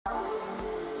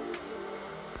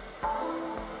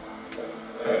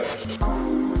What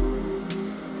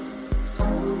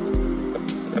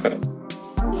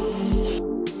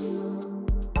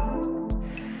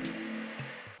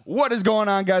is going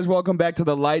on, guys? Welcome back to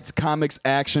the Lights Comics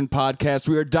Action Podcast.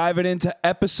 We are diving into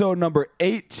episode number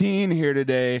 18 here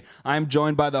today. I'm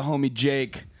joined by the homie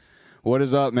Jake. What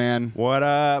is up, man? What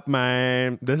up,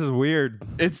 man? This is weird.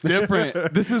 It's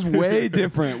different. This is way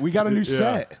different. We got a new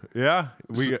set. Yeah,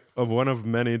 we of one of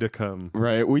many to come.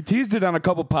 Right. We teased it on a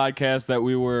couple podcasts that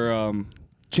we were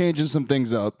changing some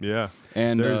things up. Yeah.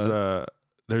 And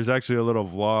there's actually a little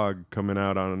vlog coming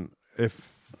out on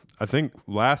I think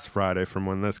last Friday from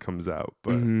when this comes out.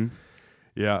 But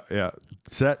yeah.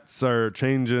 Sets are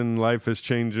changing, life is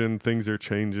changing, things are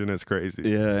changing. It's crazy.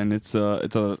 Yeah, and it's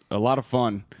a lot of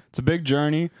fun. It's a big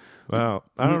journey. Wow.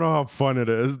 I don't know how fun it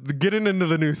is. Getting into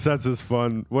the new sets is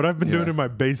fun. What I've been doing in my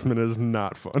basement is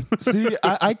not fun. See,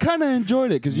 I kind of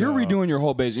enjoyed it because you're redoing your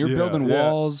whole basement. You're building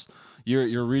walls.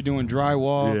 You're redoing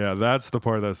drywall. Yeah, that's the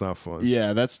part that's not fun.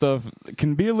 Yeah, that stuff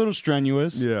can be a little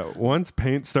strenuous. Yeah, once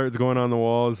paint starts going on the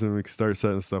walls and we start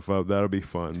setting stuff up, that'll be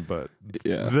fun. But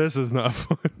this is not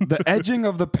fun. The edging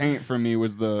of the paint for me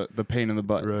was the pain in the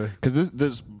butt. Right. Because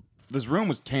this room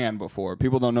was tan before.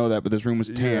 People don't know that, but this room was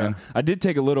tan. Yeah. I did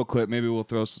take a little clip. Maybe we'll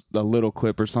throw a little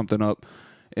clip or something up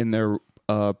in there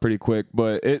pretty quick.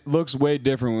 But it looks way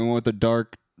different. We went with the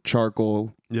dark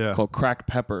charcoal called cracked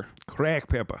pepper. Cracked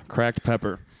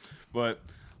pepper. But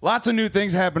lots of new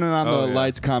things happening on the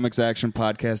Lights Comics Action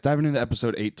Podcast. Diving into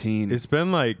episode 18. It's been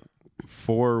like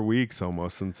 4 weeks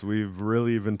almost since we've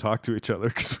really even talked to each other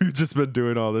because we've just been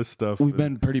doing all this stuff. We've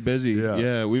been pretty busy.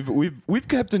 Yeah, we've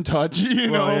kept in touch,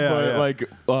 like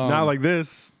not like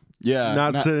this. Yeah,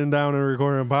 not sitting down and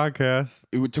recording a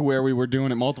podcast to where we were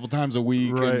doing it multiple times a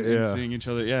week and seeing each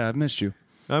other. Yeah, I've missed you.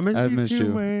 I missed you,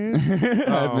 man.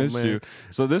 I missed you.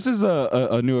 So this is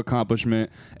a new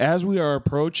accomplishment. As we are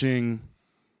approaching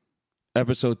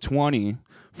episode 20,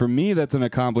 for me, that's an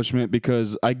accomplishment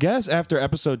because I guess after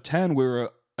episode 10, we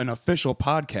were an official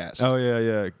podcast. Oh,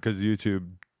 yeah, because YouTube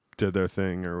did their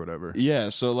thing or whatever. Yeah,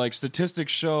 so like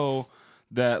statistics show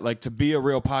that like to be a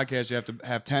real podcast, you have to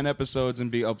have 10 episodes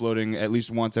and be uploading at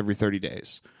least once every 30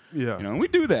 days. Yeah, and we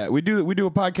do that. We do a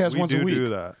podcast once a week. We do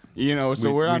that.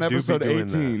 So we're on episode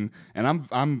 18, and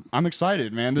I'm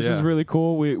excited, man. This is really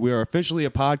cool. We are officially a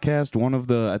podcast. One of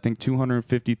the I think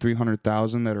 250,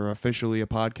 300,000 that are officially a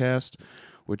podcast,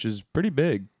 which is pretty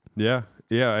big. Yeah.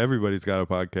 Everybody's got a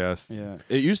podcast. Yeah,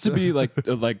 it used to be like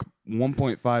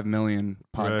 1.5 million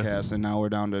podcasts, and now we're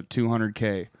down to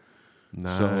 200K.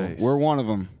 Nice. So we're one of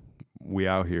them. We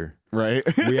out here, right?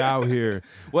 We out here.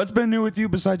 What's been new with you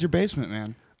besides your basement,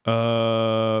 man?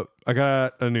 I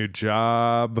got a new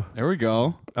job. There we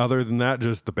go. Other than that,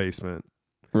 just the basement.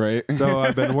 Right. So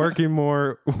I've been working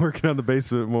on the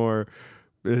basement more.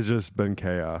 It's just been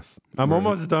chaos. I'm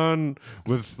almost done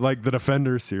with like the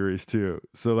Defender series too.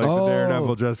 So like the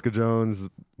Daredevil, Jessica Jones,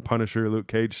 Punisher, Luke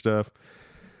Cage stuff.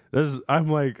 I'm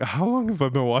like, how long have I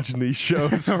been watching these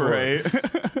shows for? Right.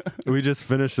 We just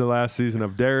finished the last season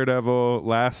of Daredevil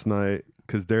last night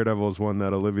because Daredevil is one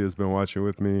that Olivia's been watching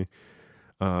with me.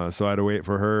 So I had to wait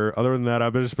for her. Other than that,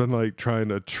 I've just been like trying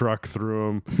to truck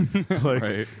through them.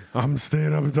 Like I'm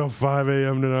staying up until 5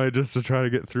 a.m. tonight just to try to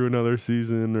get through another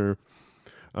season.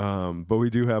 But we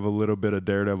do have a little bit of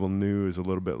Daredevil news a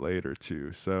little bit later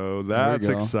too. So that's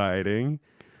exciting.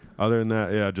 Other than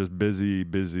that, just busy.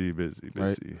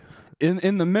 Right.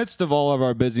 In the midst of all of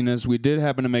our busyness, we did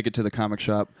happen to make it to the comic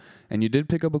shop, and you did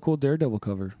pick up a cool Daredevil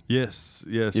cover. Yes.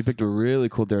 You picked a really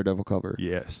cool Daredevil cover.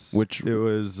 Yes. Which it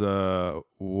was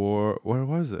War. What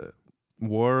was it?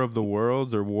 War of the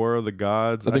Worlds or War of the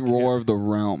Gods? I think War of the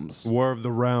Realms. War of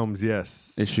the Realms.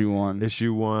 Yes. Issue 1.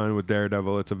 Issue 1 with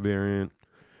Daredevil. It's a variant.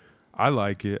 I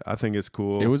like it. I think it's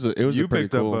cool. It was you pretty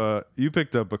cool. You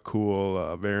picked up a cool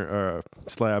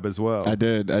slab as well. I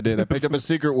did. I picked up a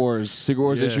Secret Wars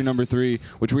issue number 3,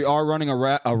 which we are running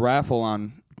a raffle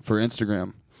on for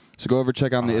Instagram. So go over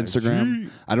check out the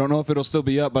Instagram. I don't know if it'll still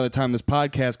be up by the time this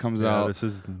podcast comes out. This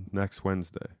is next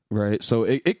Wednesday. Right. So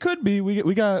it could be.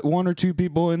 We got 1 or 2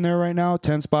 people in there right now.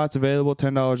 10 spots available.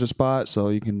 $10 a spot. So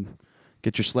you can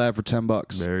get your slab for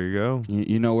 $10. There you go.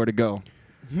 You know where to go.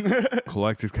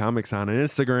 Collective Comics on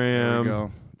Instagram. There we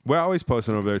go. We're always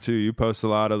posting over there too. You post a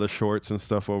lot of the shorts and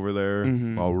stuff over there.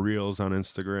 All reels on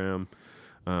Instagram.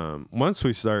 Once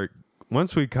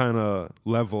we kind of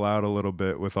level out a little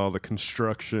bit with all the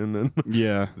construction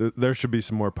and there should be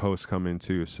some more posts coming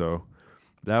too. So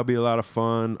that'll be a lot of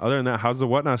fun. Other than that, how's the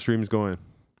Whatnot streams going?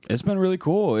 It's been really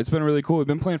cool. We've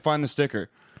been playing Find the Sticker.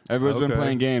 Everybody's been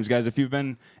playing games. Guys, if you've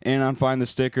been in on Find the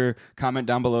Sticker, comment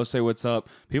down below, say what's up.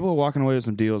 People are walking away with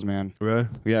some deals, man. Really?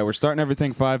 Yeah, we're starting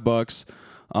everything $5.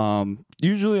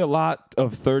 Usually a lot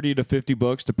of 30 to 50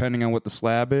 books, depending on what the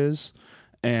slab is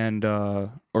and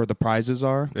or the prizes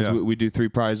are. Because we do 3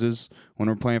 prizes when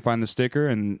we're playing Find the Sticker,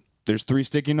 and there's 3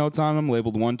 sticky notes on them,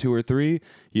 labeled 1, 2, or 3.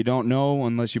 You don't know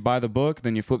unless you buy the book.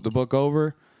 Then you flip the book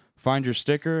over, find your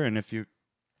sticker, and if you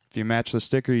match the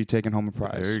sticker, you're taking home a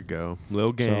prize. There you go.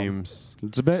 Little games.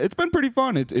 So it's been pretty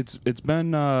fun. It's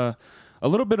been a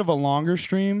little bit of a longer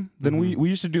stream than we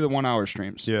used to do the 1 hour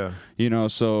streams. Yeah.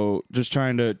 So just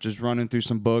trying to running through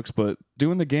some books, but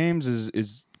doing the games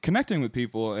is connecting with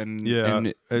people and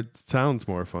it sounds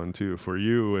more fun too for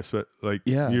you. Like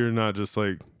you're not just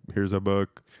like here's a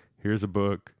book.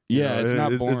 Yeah, it's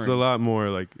not boring. It's a lot more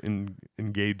like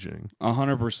engaging.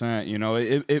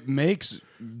 100%. It makes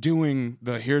doing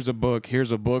the here's a book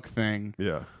thing.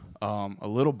 Yeah. A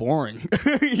little boring.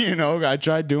 I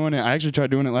tried doing it. I actually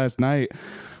tried doing it last night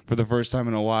for the first time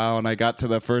in a while, and I got to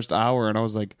the first hour, and I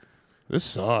was like, this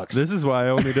sucks. This is why I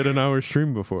only did an hour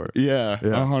stream before. Yeah,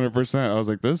 100%. I was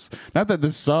like, not that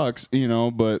this sucks,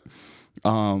 but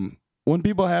when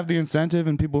people have the incentive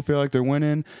and people feel like they're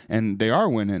winning, and they are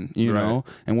winning, know,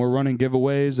 and we're running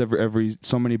giveaways every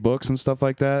so many books and stuff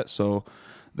like that, so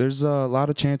there's a lot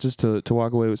of chances to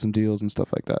walk away with some deals and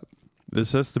stuff like that.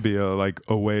 This has to be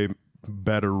a way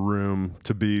better room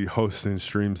to be hosting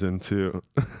streams in too.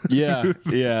 yeah,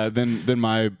 than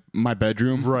my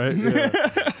bedroom. Right.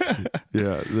 Yeah.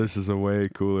 Yeah, this is a way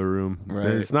cooler room. Right.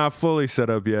 It's not fully set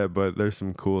up yet, but there's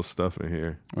some cool stuff in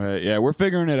here. Right. Yeah, we're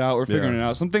figuring it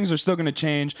out. Some things are still going to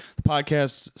change. The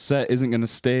podcast set isn't going to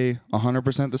stay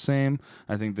 100% the same.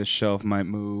 I think this shelf might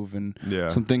move, and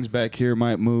some things back here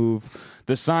might move.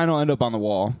 The sign will end up on the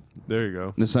wall. There you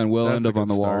go. The sign will end up on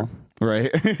the wall.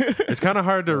 Right. It's kind of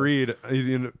hard to read.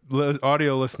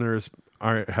 Audio listeners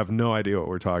have no idea what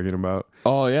we're talking about.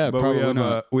 Oh yeah, but probably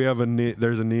not.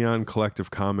 There's a Neon Collective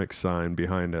Comics sign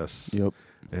behind us. Yep.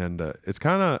 And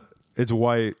it's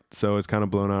white, so it's kind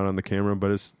of blown out on the camera,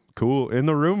 but it's cool. In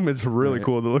the room, it's really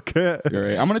cool to look at. You're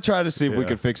right. I'm gonna try to see if we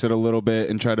could fix it a little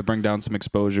bit and try to bring down some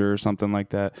exposure or something like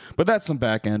that. But that's some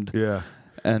back end. Yeah.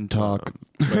 And talk.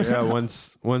 But yeah,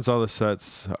 once all the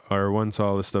sets or once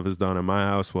all the stuff is done in my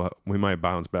house, we might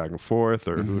bounce back and forth,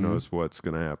 or who knows what's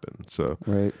gonna happen. So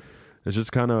it's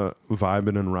just kind of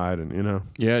vibing and riding,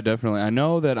 Yeah, definitely. I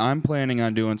know that I'm planning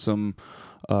on doing some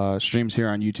streams here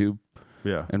on YouTube.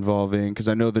 Yeah, involving, because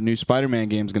I know the new Spider-Man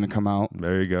game is going to come out.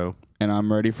 There you go. And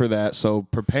I'm ready for that. So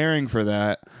preparing for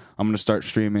that, I'm going to start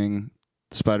streaming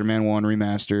Spider-Man 1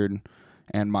 Remastered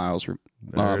and Miles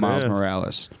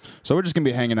Morales. So we're just going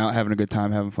to be hanging out, having a good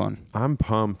time, having fun. I'm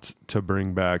pumped to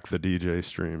bring back the DJ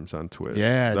streams on Twitch.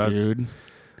 Yeah, dude.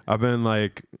 I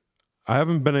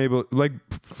haven't been able,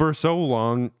 for so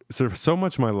long, so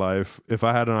much of my life, if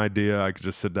I had an idea, I could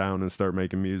just sit down and start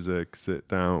making music, sit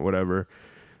down, whatever.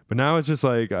 But now it's just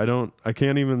I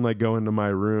can't even go into my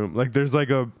room. There's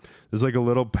a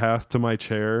little path to my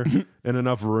chair and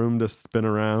enough room to spin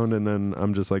around, and then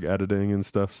I'm just editing and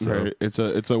stuff. So right. It's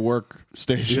a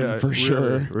workstation for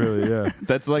sure. Really, yeah.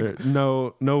 That's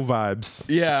no vibes.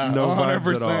 Yeah, no 100%.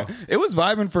 Vibes at all. It was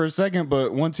vibing for a second,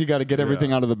 but once you got to get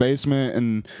everything out of the basement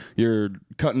and you're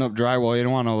cutting up drywall, you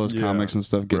don't want all those comics and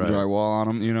stuff getting drywall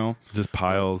on them. Just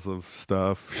piles of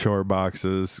stuff, short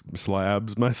boxes,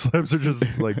 slabs. My slabs are just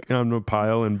on a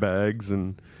pile in bags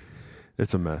and.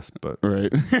 It's a mess, but we're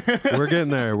getting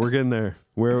there.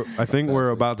 I think we're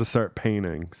about to start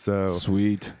painting. So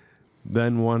sweet.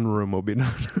 Then one room will be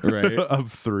done. Right.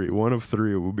 Of 3. One of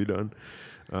 3 will be done.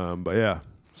 But yeah.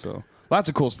 So lots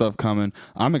of cool stuff coming.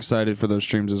 I'm excited for those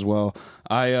streams as well.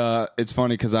 It's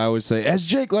funny because I always say, as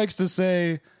Jake likes to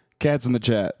say, cats in the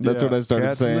chat. That's what I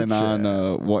started saying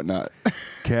on Whatnot.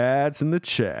 Cats in the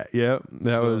chat. Yep.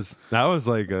 That was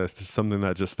something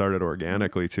that just started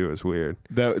organically too. It's weird.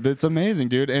 That's amazing,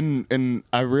 dude. And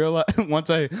I realized once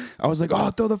I was like,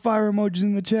 oh, throw the fire emojis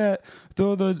in the chat.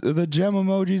 Throw the gem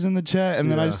emojis in the chat.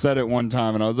 And then I said it one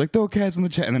time and I was like, throw cats in the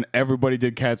chat. And then everybody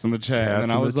did cats in the chat. Cats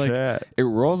and then I was like, chat. It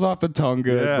rolls off the tongue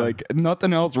good. Yeah.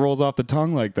 Nothing else rolls off the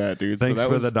tongue like that, dude. Thanks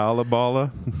for the dollar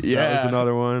baller. Yeah. That was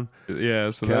another one.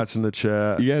 Yeah. So cats in the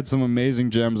chat. You had some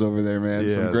amazing gems over there, man.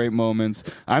 Yeah. Some great moments.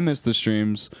 I missed the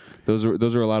streams. Those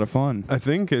are a lot of fun. I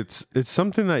think it's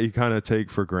something that you kind of take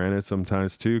for granted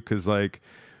sometimes too, because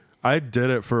I did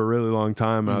it for a really long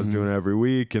time. I was doing it every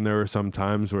week, and there were some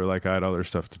times where I had other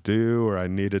stuff to do or I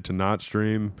needed to not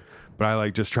stream, but I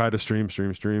just tried to stream,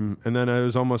 and then it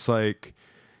was almost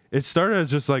it started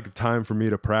as just time for me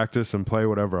to practice and play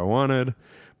whatever I wanted.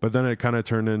 But then it kind of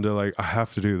turned into like, I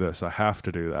have to do this. I have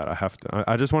to do that.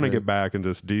 I just want to get back and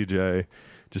just DJ,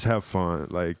 just have fun.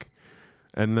 Like,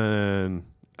 and then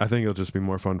I think it'll just be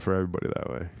more fun for everybody that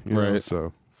way. You know?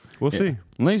 So we'll see.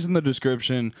 Links in the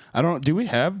description. Do we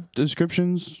have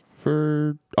descriptions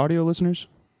for audio listeners?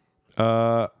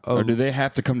 Or do they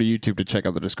have to come to YouTube to check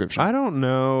out the description? I don't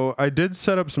know. I did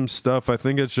set up some stuff. I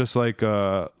think it's just like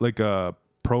a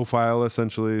profile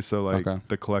essentially. So like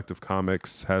the Collective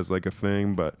Comics has like a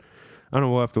thing, but I don't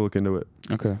know. We'll have to look into it.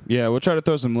 Okay. Yeah, we'll try to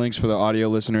throw some links for the audio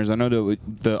listeners. I know that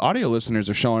the audio listeners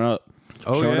are showing up.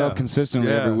 Up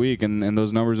consistently every week, and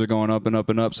those numbers are going up and up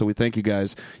and up. So we thank you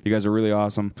guys. You guys are really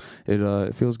awesome.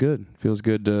 It feels good. Feels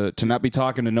good to not be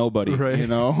talking to nobody. Right. You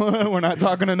know, we're not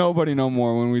talking to nobody no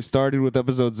more. When we started with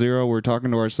episode 0, we're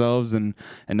talking to ourselves, and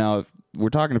now we're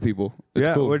talking to people. It's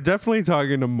cool. We're definitely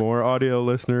talking to more audio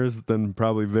listeners than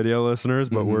probably video listeners,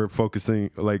 but we're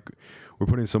focusing we're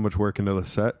putting so much work into the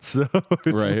set, so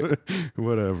it's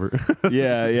whatever.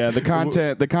 yeah. The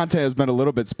content has been a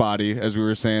little bit spotty, as we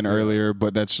were saying earlier,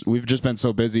 but we've just been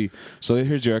so busy. So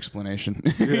here's your explanation.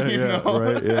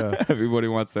 Right. Everybody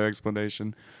wants their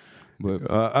explanation.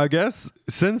 But I guess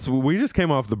since we just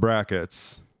came off the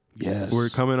brackets, yes, we're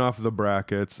coming off the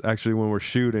brackets. Actually, when we're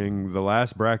shooting, the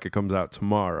last bracket comes out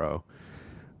tomorrow.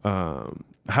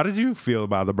 How did you feel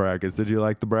about the brackets? Did you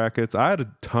like the brackets? I had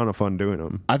a ton of fun doing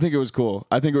them. I think it was cool.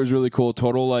 I think it was really cool.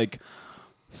 Total like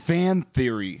fan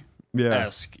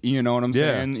theory-esque. You know what I'm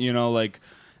saying? You know, like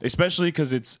especially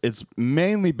because it's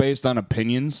mainly based on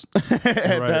opinions at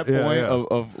that point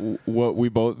of what we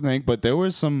both think. But there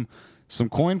was some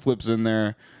coin flips in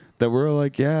there that were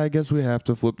like, I guess we have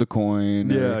to flip the coin.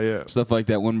 Stuff like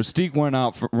that. When Mystique went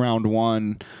out for round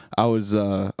 1, I was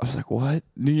like, what?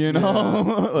 You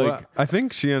know? Well, I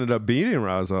think she ended up beating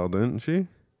Rosal, didn't she?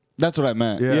 That's what I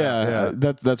meant.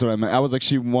 That's what I meant. I was like,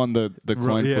 she won the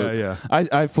coin flip. Yeah.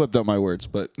 I flipped up my words,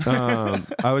 but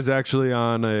I was actually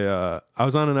on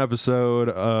an episode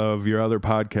of your other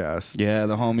podcast. Yeah,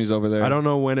 the homies over there. I don't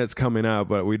know when it's coming out,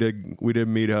 but we did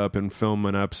meet up and film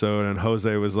an episode, and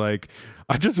Jose was like,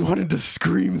 I just wanted to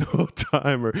scream the whole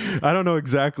time, or I don't know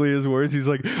exactly his words. He's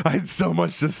like, I had so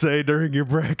much to say during your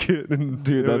bracket, and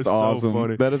dude, that's awesome. So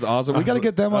funny. That is awesome. We got to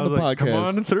get them on the podcast. Come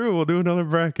on through. We'll do another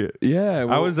bracket. Yeah,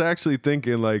 I was actually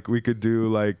thinking like we could do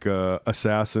like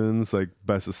assassins, like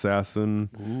best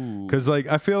assassin, because like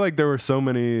I feel like there were so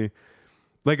many.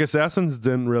 Like assassins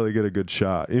didn't really get a good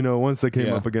shot. You know, once they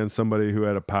came up against somebody who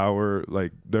had a power,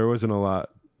 like there wasn't a lot.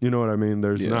 You know what I mean?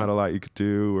 There's not a lot you could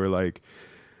do, or like.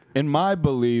 In my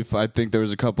belief, I think there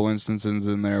was a couple instances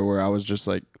in there where I was just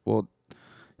like, well,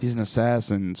 he's an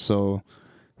assassin, so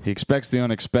he expects the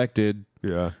unexpected.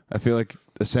 Yeah. I feel like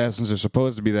assassins are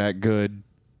supposed to be that good.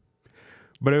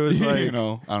 But it was like, you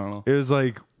know, I don't know. It was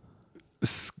like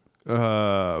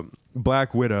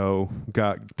Black Widow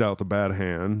got dealt a bad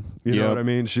hand. You know what I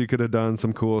mean? She could have done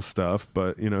some cool stuff,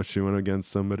 but, you know, she went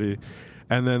against somebody.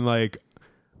 And then, like,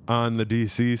 on the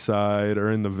DC side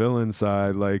or in the villain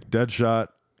side, like, Deadshot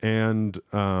and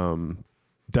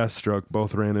Deathstroke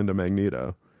both ran into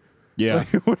Magneto. Yeah. Like,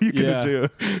 what are you gonna do?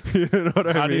 You know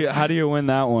what I mean? How do you win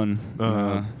that one?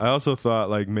 I also thought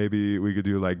like maybe we could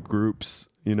do like groups,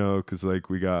 you know, because like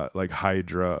we got like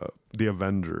Hydra, the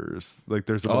Avengers. Like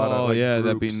there's a lot of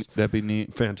groups, that'd be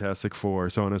neat. Fantastic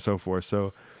Four, so on and so forth.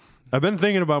 So I've been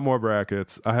thinking about more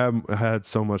brackets. I have had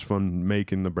so much fun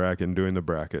making the bracket and doing the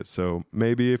bracket. So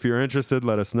maybe if you're interested,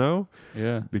 let us know.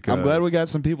 Yeah. Because I'm glad we got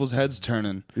some people's heads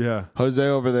turning. Yeah. Jose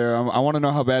over there, I want to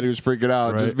know how bad he was freaking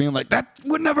out. Right. Just being like, that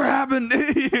would never happen.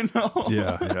 You know?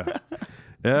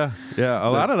 Yeah. A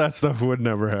lot of that stuff would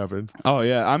never happen. Oh,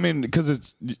 yeah. I mean,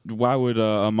 because why would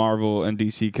a Marvel and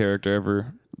DC character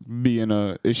ever be in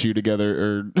a issue together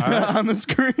or on the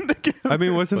screen together? I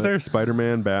mean, wasn't there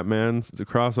Spider-Man, Batman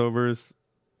crossovers?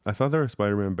 I thought there was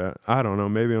Spider-Man, I don't know.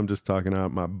 Maybe I'm just talking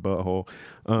out my butthole.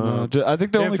 No, I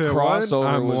think the only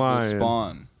crossover was the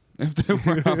Spawn. If they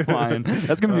were, I'm lying.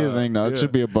 That's going to be the thing, though. It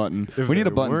should be a button. We need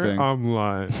a button thing. I'm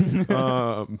lying.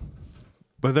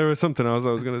 But there was something else I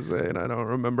was going to say, and I don't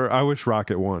remember. I wish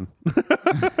Rocket won.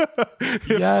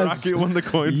 Yes. Rocket won the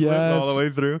coin flip all the way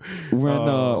through.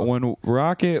 When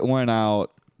Rocket went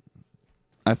out,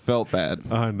 I felt bad.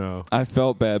 I know. I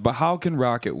felt bad. But how can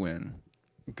Rocket win?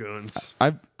 Guns.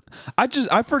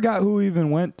 I forgot who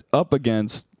even went up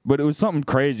against, but it was something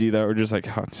crazy that we're just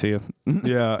like, oh, see you.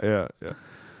 Yeah.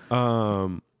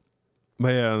 But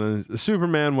yeah, the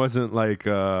Superman wasn't like...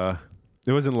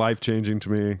 it wasn't life-changing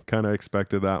to me. Kind of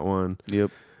expected that one.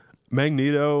 Yep.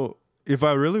 Magneto, if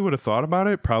I really would have thought about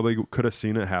it, probably could have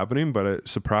seen it happening, but it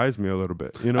surprised me a little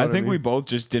bit. You know, I think we both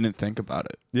just didn't think about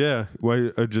it. Yeah. Well,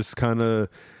 I just kind of...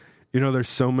 there's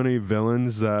so many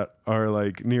villains that are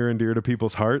like near and dear to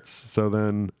people's hearts. So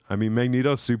then, I mean,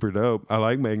 Magneto's super dope. I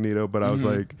like Magneto, but I was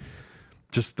like,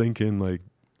 just thinking like,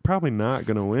 probably not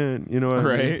gonna win. You know what I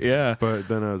mean? Right? Yeah. But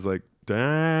then I was like,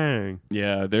 dang.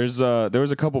 Yeah. There was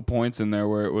a couple points in there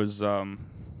where it was. I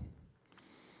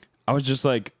was just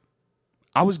like,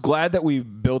 I was glad that we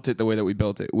built it the way that we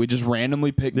built it. We just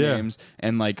randomly picked names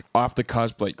and like off the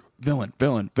cusp, like villain,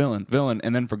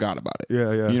 and then forgot about it.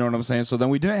 Yeah, yeah. You know what I'm saying? So then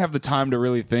we didn't have the time to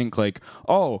really think like,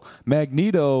 oh,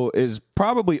 Magneto is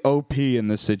probably OP in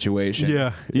this situation.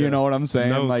 Yeah. You know what I'm saying?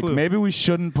 No like clue. maybe we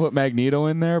shouldn't put Magneto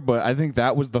in there, but I think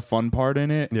that was the fun part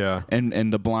in it. Yeah.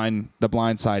 And the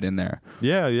blind side in there.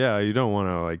 Yeah, yeah. You don't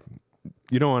want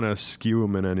to skew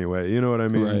them in any way. You know what I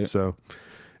mean? Right. So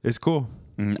it's cool.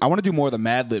 I want to do more of the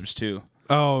Mad Libs too.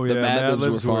 Oh, yeah. Mad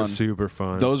Libs were fun. super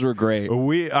fun. Those were great.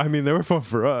 I mean, they were fun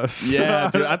for us. Yeah,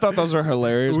 dude, I thought those were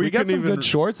hilarious. We got some good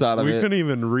shorts out of it. We couldn't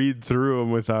even read through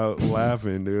them without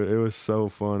laughing, dude. It was so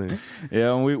funny.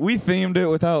 Yeah, and we themed it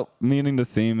without meaning to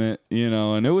theme it,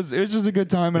 and it was just a good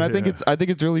time. And I think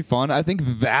it's really fun. I think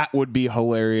that would be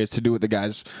hilarious to do with the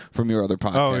guys from your other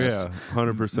podcast. Oh yeah,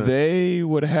 100%. They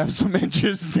would have some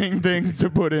interesting things to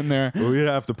put in there. We'd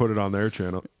have to put it on their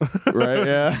channel, right?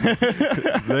 Yeah.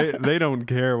 they don't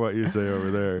care what you say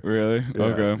over there. Really? Yeah.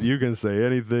 Okay. You can say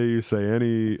anything. You say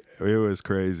any. It was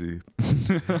crazy.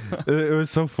 it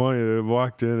was so funny. They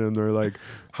walked in and they're like,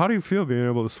 "How do you feel being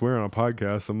able to swear on a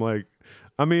podcast?" I'm like,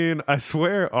 I mean, I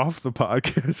swear off the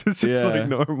podcast. It's just like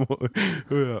normal.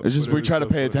 Yeah, it's just we try to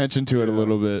pay attention to it a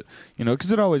little bit,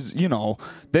 because it always,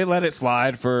 they let it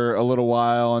slide for a little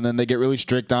while and then they get really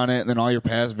strict on it and then all your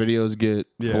past videos get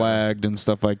flagged and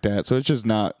stuff like that. So it's just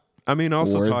not. I mean,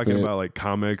 also talking about like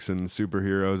comics and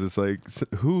superheroes, it's like,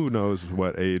 who knows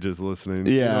what age is listening?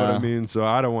 Yeah. You know what I mean? So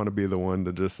I don't want to be the one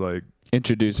to just like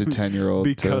introduce a 10-year-old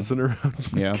be cussing around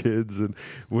kids and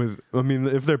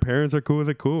if their parents are cool with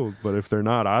it, cool, but if they're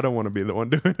not, I don't want to be the one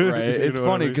doing it. Right. It's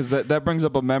funny because that brings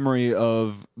up a memory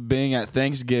of being at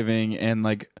Thanksgiving and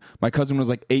like my cousin was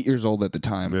like 8 years old at the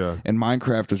time, and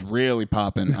Minecraft was really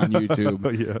popping on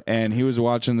YouTube. And he was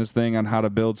watching this thing on how to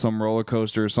build some roller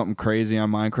coaster or something crazy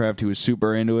on Minecraft. He was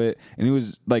super into it, and he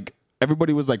was like,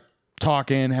 everybody was like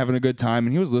talking, having a good time,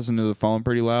 and he was listening to the phone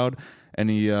pretty loud. And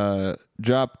he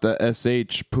dropped the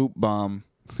SH poop bomb.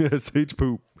 SH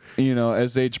poop.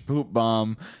 SH poop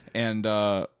bomb. And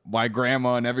my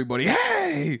grandma and everybody,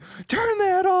 hey, turn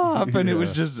that off. And it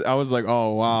was just, I was like,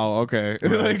 oh, wow, okay.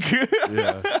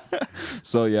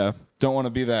 So, don't want to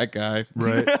be that guy.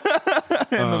 Right.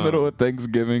 In the middle of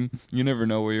Thanksgiving. You never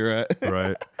know where you're at.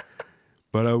 Right.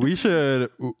 But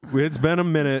it's been a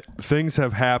minute. Things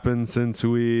have happened since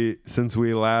we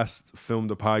last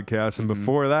filmed a podcast. And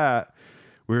before that,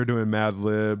 we were doing Mad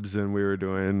Libs and we were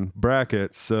doing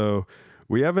brackets. So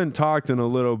we haven't talked in a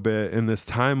little bit. In this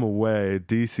time away,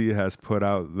 DC has put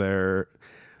out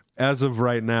as of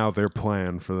right now, their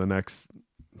plan for the next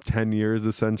 10 years,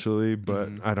 essentially. But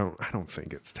I don't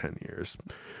think it's 10 years.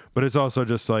 But it's also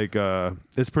just like,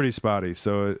 it's pretty spotty.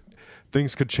 So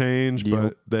things could change,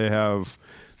 but they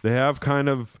have kind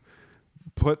of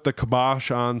put the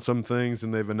kibosh on some things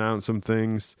and they've announced some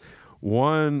things.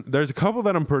 There's a couple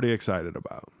that I'm pretty excited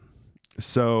about.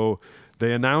 So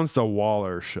they announced a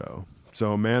Waller show.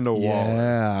 So Amanda Waller.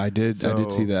 Yeah, I did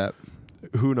see that.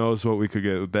 Who knows what we could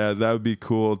get with that? That would be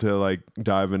cool to like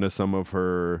dive into some of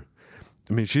her.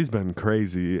 I mean, she's been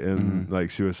crazy in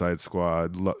like Suicide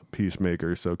Squad,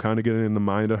 Peacemaker. So kind of getting in the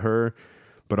mind of her,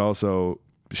 but also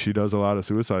she does a lot of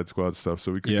Suicide Squad stuff.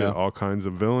 So we could get all kinds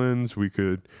of villains.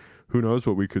 Who knows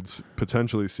what we could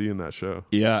potentially see in that show.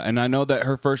 Yeah, and I know that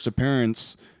her first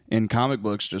appearance in comic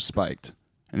books just spiked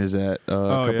and is at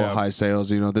a couple high sales.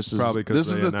 This is probably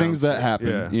the things that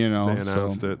happen. They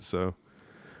announced it. So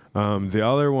the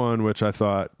other one, which I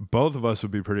thought both of us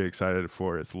would be pretty excited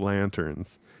for, is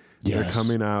Lanterns. Yes. They're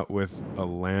coming out with a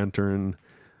Lantern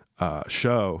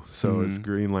show. So it's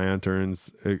Green Lanterns.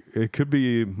 It could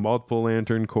be multiple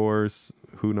Lantern Corps.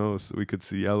 Who knows? We could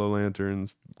see yellow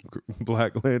lanterns,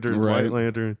 black lanterns, white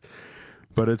lanterns.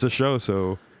 But it's a show,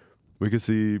 so we could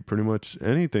see pretty much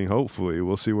anything, hopefully.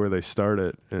 We'll see where they start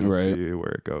it and see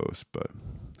where it goes. But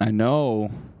I know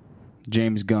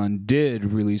James Gunn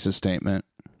did release a statement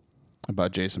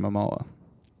about Jason Momoa.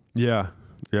 Yeah.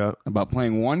 About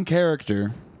playing one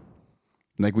character.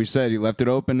 Like we said, he left it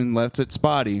open and left it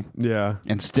spotty. Yeah.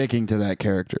 And sticking to that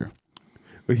character.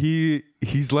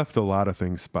 He's left a lot of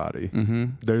things spotty.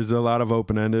 There's a lot of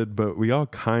open-ended, but we all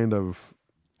kind of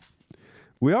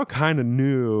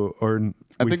knew, or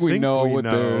I think we know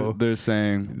what they're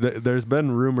saying. There's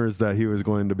been rumors that he was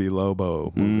going to be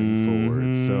Lobo moving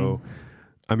forward. So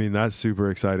I mean, that's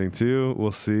super exciting too.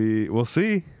 We'll see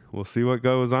what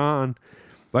goes on.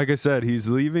 Like I said, he's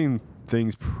leaving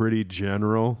things pretty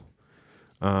general.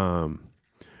 But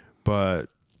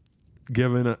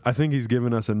I think he's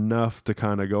given us enough to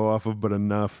kind of go off of, but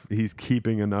he's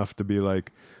keeping enough to be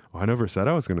like, oh, I never said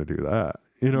I was going to do that.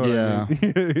 You know what I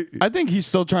mean? I think he's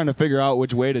still trying to figure out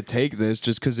which way to take this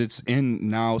just because it's in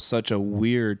now such a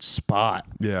weird spot.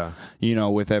 Yeah. You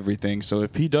know, with everything. So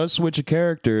if he does switch a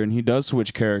character and he does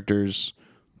switch characters,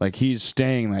 like he's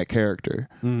staying that character.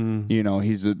 Mm-hmm. You know,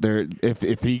 he's there.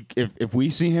 If we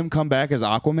see him come back as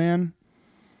Aquaman,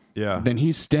 then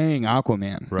he's staying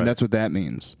Aquaman. Right. And that's what that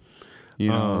means. You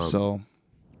know, so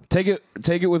take it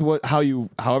with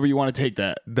however you want to take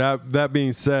that. That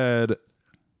being said,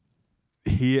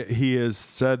 he has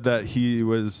said that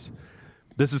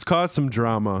this has caused some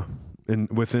drama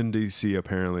within DC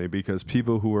apparently, because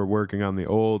people who were working on the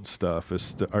old stuff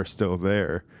are still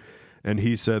there, and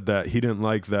he said that he didn't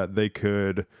like that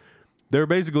they're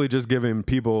basically just giving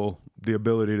people the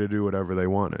ability to do whatever they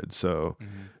wanted. So,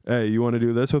 hey, you want to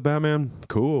do this with Batman?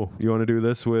 Cool. You want to do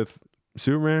this with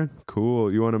Superman?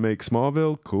 Cool. You want to make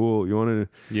Smallville? Cool. You want to...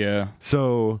 Yeah.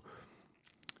 So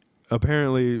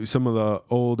apparently some of the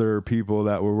older people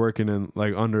that were working in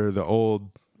like under the old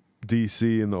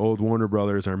DC and the old Warner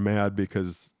Brothers are mad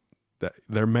because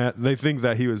they're mad. They think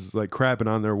that he was like crapping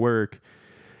on their work.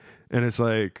 And it's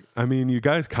like, I mean, you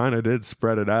guys kind of did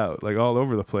spread it out like all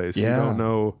over the place. Yeah. You don't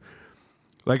know.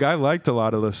 Like, I liked a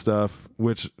lot of this stuff,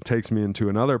 which takes me into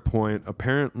another point.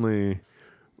 Apparently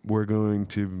we're going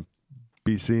to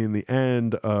be seeing the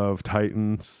end of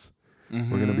Titans.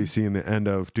 Mm-hmm. We're going to be seeing the end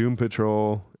of Doom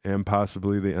Patrol and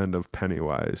possibly the end of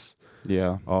Pennywise.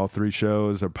 Yeah. All 3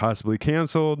 shows are possibly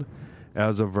canceled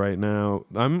as of right now.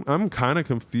 I'm kind of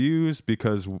confused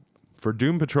because for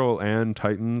Doom Patrol and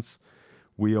Titans,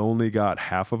 we only got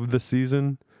half of the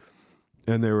season,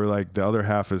 and they were like, the other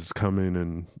half is coming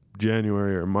in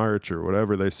January or March or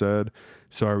whatever they said.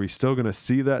 So are we still going to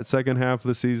see that second half of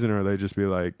the season, or are they just be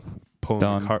like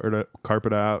pulling the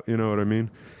carpet out? You know what I mean?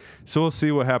 So we'll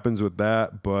see what happens with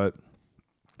that. But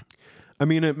I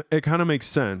mean, it kind of makes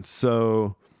sense.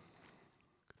 So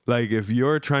like if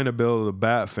you're trying to build a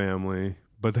Bat family,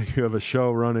 but then you have a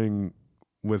show running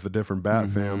with a different Bat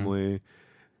family,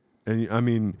 and I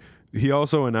mean, he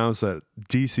also announced that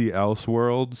DC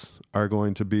Elseworlds are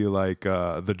going to be like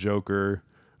the Joker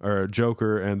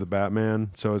and the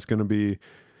Batman. So it's going to be,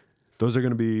 those are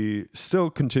going to be still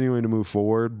continuing to move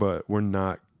forward, but we're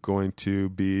not going to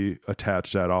be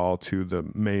attached at all to the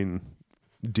main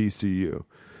DCU.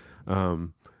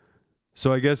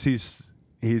 So I guess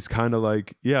he's kind of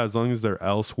like, yeah, as long as they're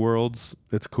Elseworlds,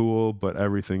 it's cool, but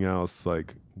everything else,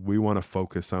 like, we want to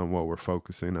focus on what we're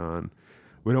focusing on.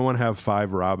 We don't want to have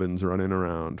 5 Robins running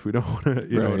around. We don't want to,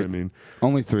 you know what I mean?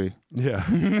 Only 3. Yeah.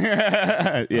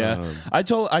 Yeah. I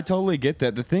totally get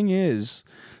that. The thing is,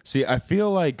 see, I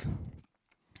feel like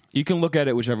you can look at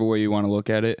it whichever way you want to look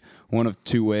at it. One of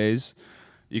 2 ways.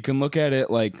 You can look at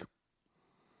it like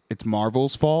it's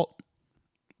Marvel's fault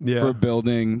for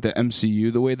building the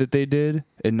MCU the way that they did,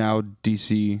 and now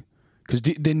DC, because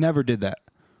they never did that.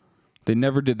 They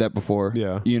never did that before.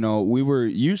 Yeah. You know, we were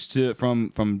used to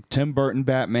from Tim Burton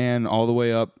Batman all the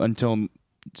way up until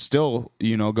still,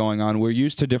 you know, going on. We're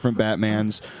used to different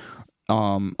Batmans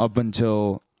up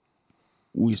until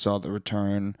we saw the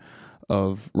return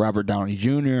of Robert Downey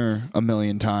Jr. a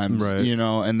million times, you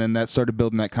know, and then that started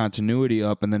building that continuity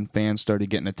up, and then fans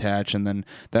started getting attached, and then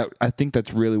I think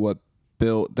that's really what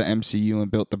built the MCU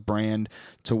and built the brand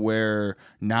to where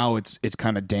now it's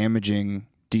kind of damaging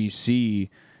DC.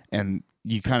 And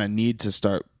you kind of need to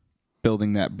start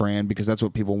building that brand because that's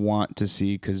what people want to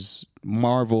see, because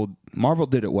Marvel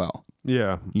did it well.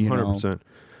 Yeah, 100%.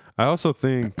 I also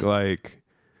think, like,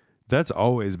 that's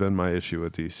always been my issue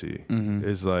with DC,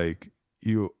 is, like,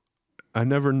 I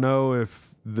never know if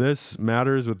this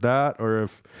matters with that, or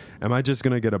am I just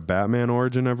going to get a Batman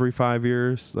origin every 5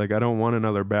 years? Like, I don't want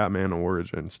another Batman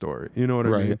origin story. You know what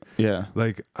I mean? Yeah.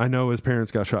 Like, I know his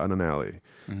parents got shot in an alley.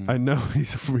 I know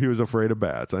he was afraid of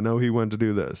bats. I know he went to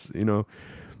do this, you know?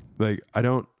 Like, I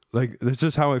don't, like, that's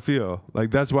just how I feel.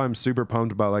 Like, that's why I'm super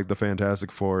pumped about, like, the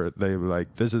Fantastic Four. They were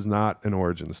like, this is not an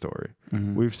origin story.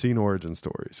 We've seen origin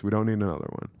stories. We don't need another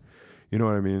one. You know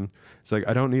what I mean? It's like,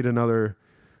 I don't need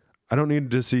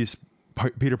to see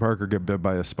Peter Parker get bit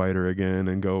by a spider again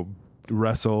and go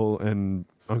wrestle and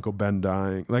Uncle Ben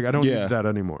dying. Like, I don't need that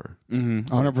anymore.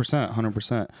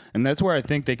 100%. And that's where I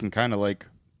think they can kind of, like,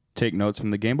 take notes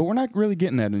from the game, but we're not really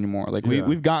getting that anymore. Like,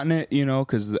 we've gotten it, you know,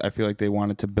 because I feel like they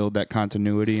wanted to build that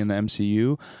continuity in the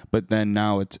MCU, but then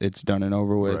now it's done and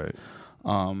over with.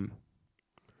 Right.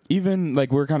 even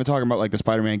like we were kind of talking about like the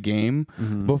Spider-Man game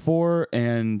before,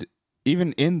 and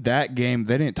even in that game,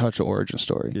 they didn't touch the origin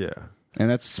story. Yeah. And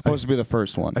that's supposed to be the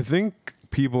first one. I think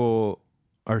people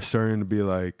are starting to be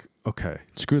like, okay,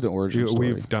 screw the origin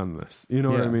story. We've done this. You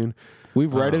know what I mean?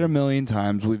 We've read it a million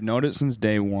times. We've known it since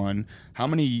day one. How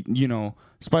many,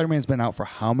 Spider-Man's been out for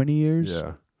how many years?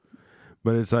 Yeah.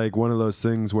 But it's like one of those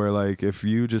things where like if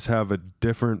you just have a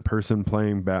different person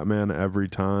playing Batman every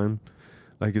time,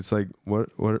 like it's like what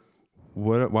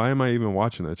why am I even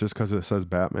watching it? Just because it says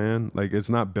Batman? Like it's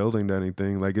not building to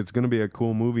anything. Like it's gonna be a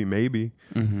cool movie maybe,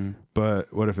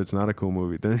 but what if it's not a cool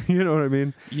movie? Then you know what I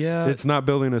mean? Yeah, it's not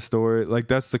building a story. Like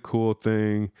that's the cool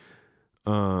thing.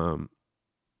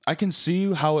 I can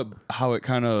see how it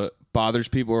kind of bothers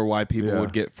people or why people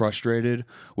would get frustrated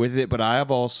with it. But I have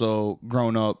also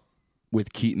grown up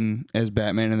with Keaton as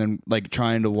Batman and then like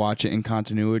trying to watch it in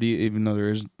continuity, even though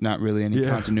there is not really any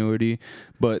continuity.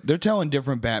 But they're telling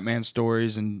different Batman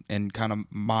stories and kind of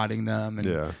modding them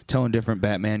and telling different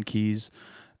Batman keys.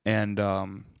 And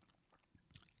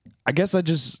I guess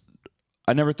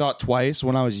I never thought twice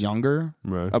when I was younger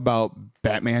about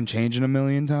Batman changing a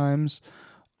million times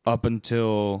up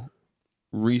until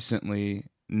recently.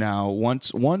 Now,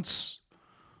 once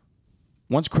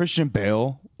Christian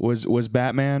Bale was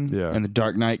Batman, and The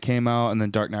Dark Knight came out, and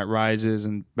then Dark Knight Rises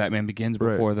and Batman Begins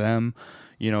before them,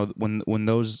 when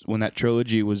that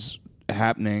trilogy was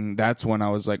happening, that's when I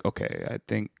was like, okay, I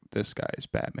think this guy is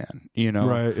Batman,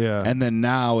 Right, yeah. And then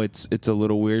now it's a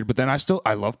little weird, but then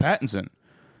I love Pattinson.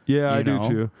 Yeah, I do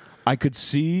too.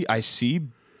 I see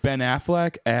Ben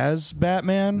Affleck as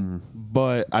Batman,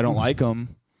 but I don't like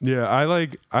him. Yeah, I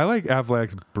like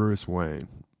Affleck's Bruce Wayne.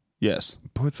 Yes.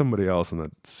 Put somebody else in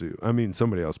that suit. I mean,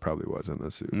 somebody else probably was in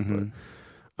the suit,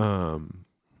 but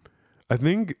I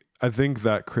think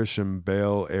that Christian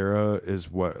Bale era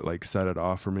is what like set it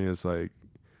off for me. Is like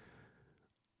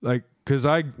because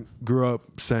I grew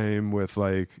up same with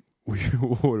like what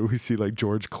do we see like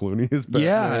George Clooney is Batman.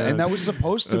 Yeah, and that was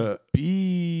supposed to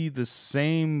be the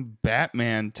same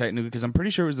Batman technically because I'm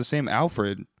pretty sure it was the same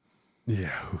Alfred. Yeah,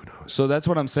 who knows? So that's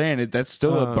what I'm saying. That's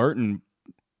still a Burton.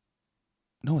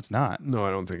 No, it's not. No, I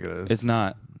don't think it is. It's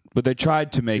not. But they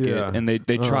tried to make it, and they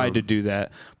tried to do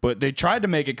that. But they tried to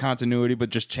make it continuity, but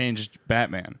just changed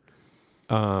Batman.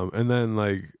 And then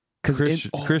like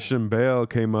Christian Bale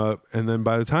came up, and then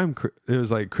by the time it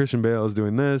was like Christian Bale is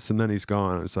doing this, and then he's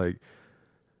gone. It's like,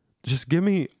 just give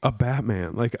me a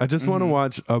Batman. Like I just want to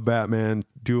watch a Batman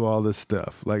do all this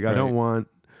stuff. Like I don't want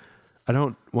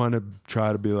to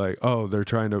try to be like, oh, they're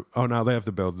trying to, now they have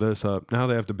to build this up. Now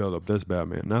they have to build up this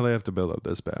Batman. Now they have to build up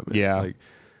this Batman. Yeah. Like,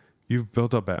 you've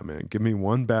built up Batman. Give me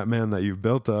one Batman that you've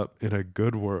built up in a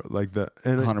good world like that.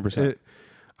 And 100%.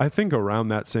 I think around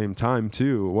that same time,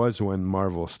 too, was when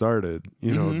Marvel started,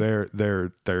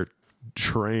 their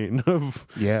train of.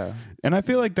 Yeah. And I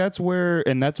feel like that's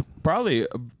probably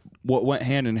what went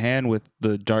hand in hand with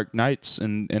the Dark Knights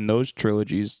and those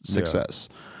trilogies' success.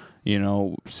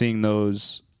 Seeing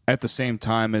those at the same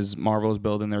time as Marvel is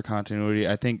building their continuity,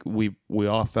 I think we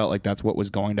all felt like that's what was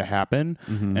going to happen,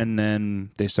 and then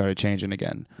they started changing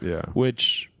again. Yeah,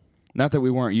 which not that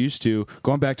we weren't used to.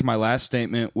 Going back to my last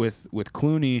statement with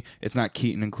Clooney, it's not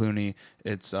Keaton and Clooney,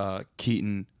 it's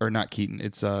Keaton or not Keaton,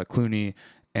 it's Clooney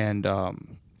and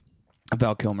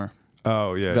Val Kilmer.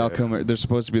 Oh, yeah. Val Kilmer. They're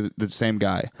supposed to be the same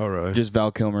guy. Oh, really? Just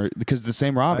Val Kilmer. Because the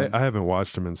same Robin. I haven't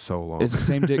watched him in so long. It's the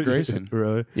same Dick Grayson.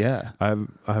 Really? Yeah. I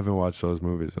haven't watched those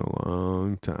movies in a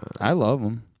long time. I love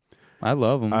them.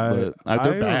 But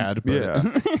they're bad. But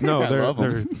yeah. No,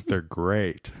 they're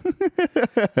great.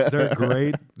 They're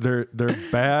great. They're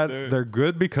bad. They're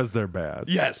good because they're bad.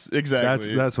 Yes,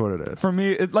 exactly. That's what it is. For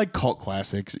me, it's like cult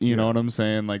classics. You know what I'm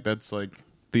saying? Like, that's like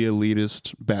the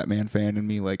elitist Batman fan in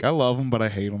me. Like, I love him, but I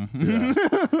hate him.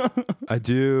 Yeah. I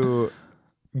do.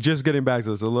 Just getting back to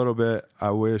this a little bit,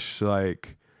 I wish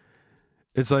like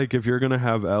it's like if you're gonna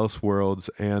have Elseworlds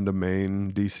and a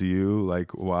main DCU,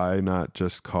 like why not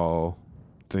just call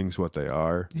things what they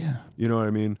are? Yeah, you know what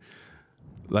I mean.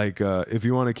 Like if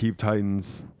you want to keep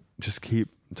Titans, just keep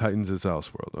Titans as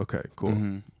Elseworld. Okay,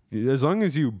 cool. As long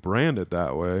as you brand it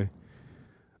that way.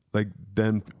 Like,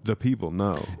 then the people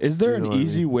know. Is there an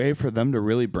easy way for them to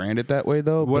really brand it that way,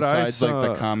 though? Besides, like,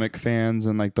 the comic fans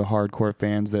and, like, the hardcore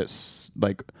fans that,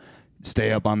 like,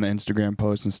 stay up on the Instagram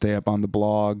posts and stay up on the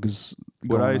blogs.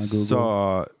 What I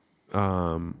saw,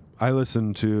 I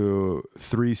listened to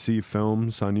 3C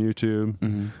Films on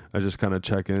YouTube. I just kind of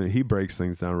check in. He breaks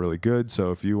things down really good.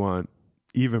 So if you want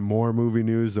even more movie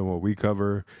news than what we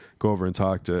cover, go over and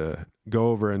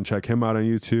check him out on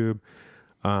YouTube.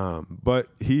 But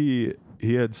he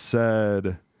had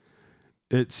said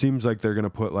it seems like they're gonna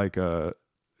put like a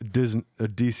DC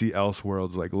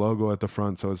Elseworlds like logo at the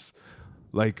front, so it's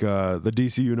like the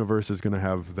DC universe is gonna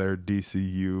have their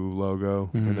DCU logo,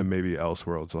 and then maybe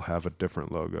Elseworlds will have a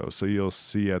different logo. So you'll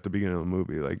see at the beginning of the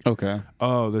movie, like, Okay.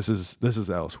 oh, this is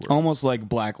Elseworlds, Almost like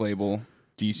Black Label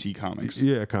DC Comics.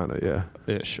 Yeah, kind of, yeah.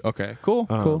 Ish. Okay. Cool.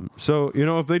 Cool. So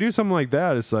if they do something like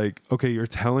that, it's like, okay, you're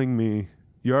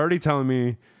already telling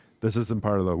me this isn't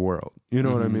part of the world. You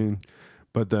know what I mean?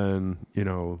 But then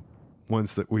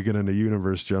once that we get into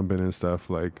universe jumping and stuff,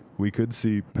 like we could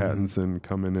see Pattinson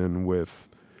coming in with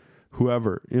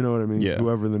whoever, you know what I mean? Yeah.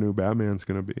 Whoever the new Batman's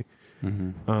gonna be.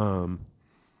 But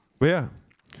yeah,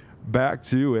 back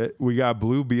to it. We got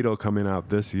Blue Beetle coming out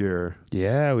this year.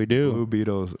 Yeah, we do. Blue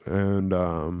Beetles, and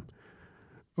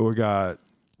we got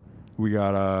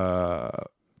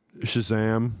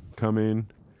Shazam coming.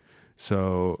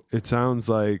 So it sounds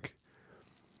like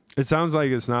it's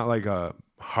not like a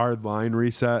hard line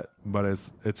reset, but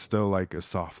it's still like a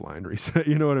soft line reset.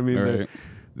 You know what I mean?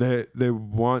 Right. They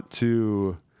want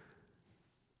to.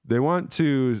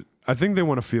 I think they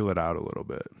want to feel it out a little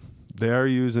bit. They are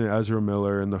using Ezra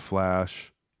Miller in the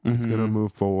Flash. It's gonna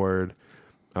move forward.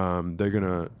 They're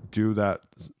gonna do that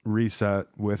reset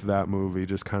with that movie,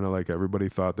 just kind of like everybody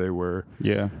thought they were.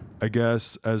 Yeah. I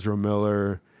guess Ezra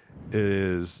Miller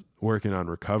is working on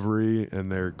recovery,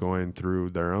 and they're going through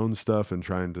their own stuff and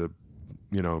trying to,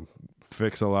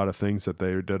 fix a lot of things that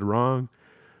they did wrong.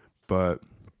 But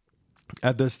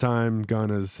at this time, Gunn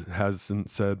hasn't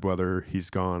said whether he's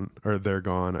gone or they're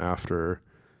gone after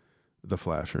the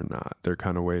Flash or not. They're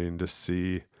kind of waiting to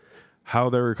see how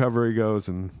their recovery goes,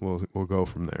 and we'll go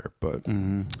from there. But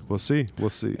we'll see.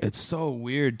 It's so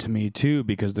weird to me too,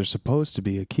 because there's supposed to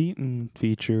be a Keaton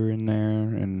feature in there,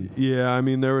 and yeah, I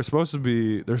mean there's supposed to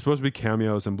be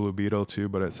cameos in Blue Beetle too,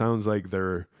 but it sounds like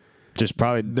they're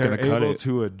gonna cut able it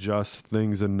to adjust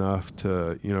things enough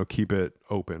to keep it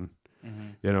open.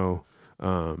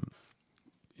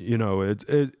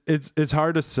 It's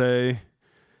hard to say,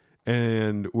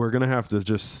 and we're gonna have to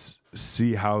just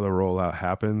see how the rollout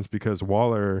happens, because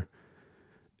Waller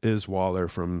is Waller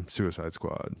from Suicide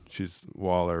Squad. She's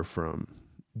Waller from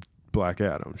Black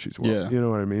Adam. She's Waller. Yeah. You know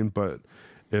what I mean? But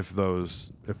if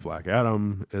Black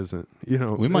Adam isn't,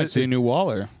 we might see a new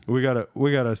Waller. We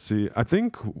gotta see. I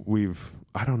think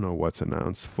I don't know what's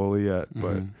announced fully yet,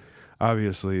 but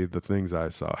obviously the things I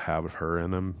saw have her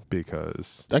in them,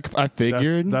 because I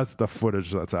figured that's the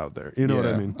footage that's out there. You know what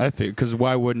I mean? I figured, because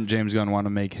why wouldn't James Gunn want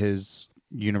to make his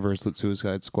universe with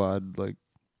Suicide Squad like?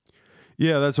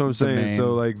 Yeah, that's what I'm saying.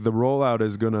 So like the rollout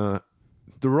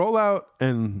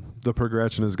and the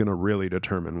progression is gonna really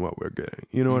determine what we're getting.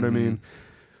 You know what I mean?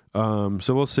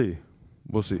 So we'll see.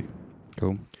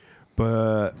 Cool.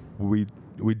 But we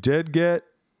did get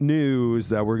news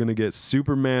that we're gonna get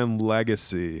Superman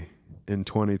Legacy in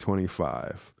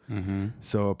 2025.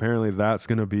 So apparently that's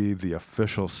gonna be the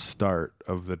official start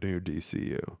of the new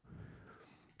DCU.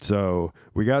 So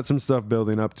we got some stuff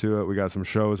building up to it. We got some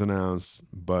shows announced,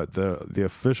 but the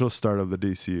official start of the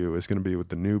DCU is going to be with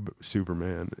the new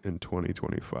Superman in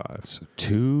 2025. So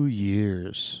 2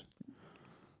 years.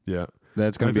 Yeah,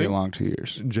 That's going to be a long 2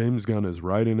 years. James Gunn is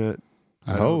writing it.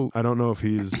 I hope. I don't know if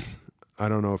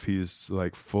he's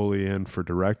like fully in for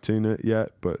directing it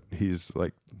yet, but he's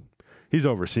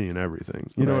overseeing everything.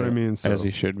 You know what I mean? So, as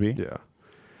he should be. Yeah.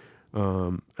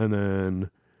 And then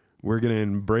we're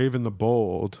getting Brave and the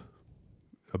Bold,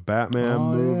 a Batman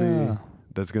movie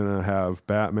that's gonna have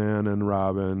Batman and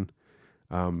Robin.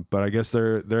 But I guess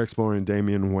they're exploring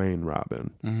Damian Wayne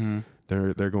Robin.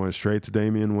 They're going straight to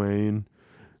Damian Wayne,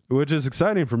 which is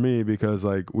exciting for me, because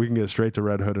like we can get straight to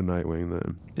Red Hood and Nightwing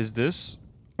then. Is this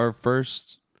our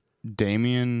first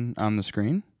Damian on the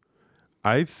screen?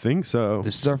 I think so.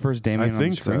 This is our first Damian on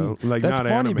the screen? I think so. Like, that's not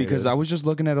funny animated. because I was just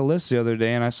looking at a list the other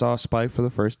day and I saw Spike for the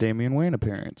first Damian Wayne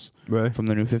appearance from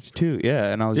the New 52.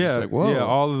 Yeah, and I was just like, whoa. Yeah,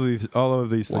 all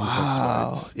of these things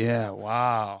have Spikes. Yeah,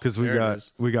 wow. Because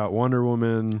we got Wonder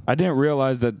Woman. I didn't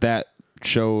realize that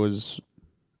show was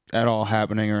at all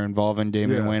happening or involving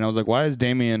Damian Wayne. I was like, why is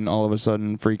Damian all of a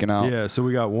sudden freaking out? Yeah, so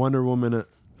we got Wonder Woman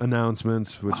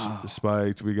announcements, which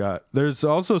spiked. There's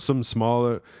also some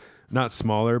not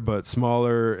smaller, but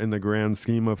smaller in the grand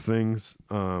scheme of things,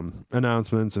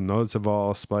 announcements, and those have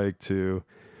all spiked too.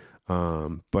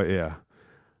 But yeah.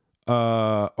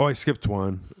 I skipped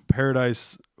one.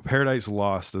 Paradise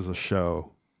Lost is a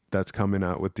show that's coming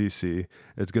out with DC.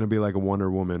 It's going to be like a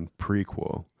Wonder Woman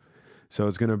prequel. So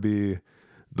it's going to be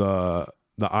the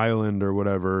island or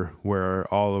whatever where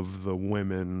all of the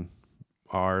women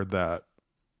are that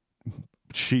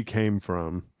she came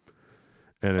from.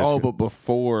 And but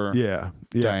before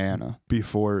Diana.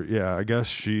 Before, I guess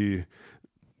she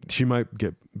might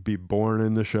be born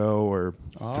in the show or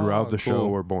throughout the show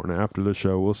or born after the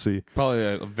show. We'll see. Probably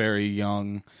a very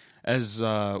young. As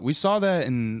we saw that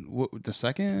in the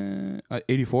second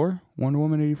 84 Wonder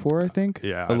Woman 84, I think.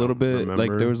 Yeah, a little bit. Remember.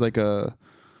 Like there was like a.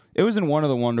 It was in one of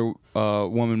the Wonder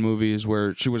Woman movies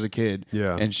where she was a kid.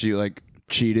 Yeah, and she like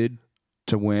cheated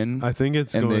to win. I think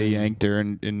it's they yanked her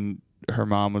and her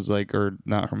mom was like, or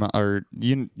not her mom, or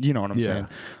you know what I'm saying.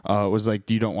 Was like,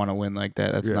 you don't want to win like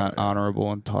that. That's not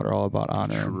honorable, and taught her all about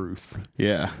honor. Truth.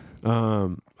 Yeah.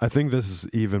 I think this is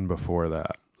even before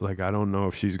that. Like, I don't know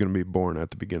if she's going to be born at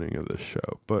the beginning of this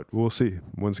show, but we'll see.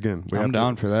 Once again, I'm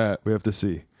down for that. We have to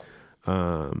see.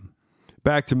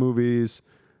 Back to movies.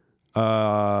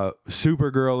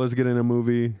 Supergirl is getting a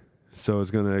movie, so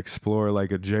it's going to explore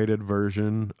like a jaded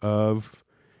version of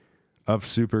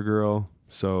Supergirl.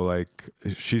 So like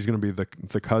she's going to be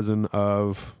the cousin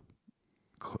of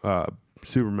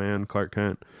Superman, Clark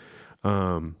Kent.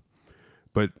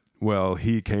 But well,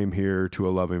 he came here to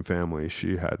a loving family.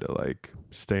 She had to like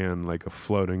stay on like a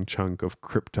floating chunk of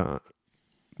Krypton,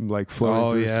 like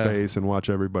floating through space and watch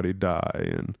everybody die.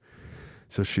 And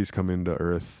so she's coming to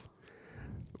Earth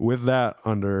with that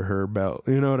under her belt.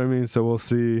 You know what I mean? So we'll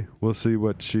see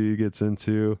what she gets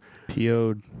into.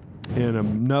 PO'd. In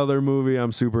another movie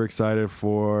I'm super excited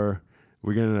for,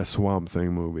 we're getting a Swamp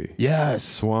Thing movie. Yes.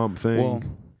 Swamp Thing. Well,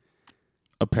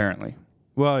 apparently.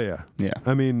 Well, yeah. Yeah.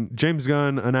 I mean, James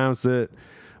Gunn announced it.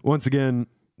 Once again,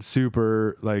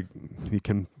 super, like, he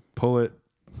can pull it.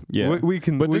 Yeah.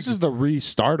 This is the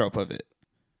restart-up of it.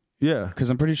 Yeah. Because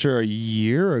I'm pretty sure a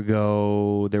year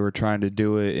ago they were trying to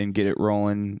do it and get it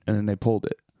rolling, and then they pulled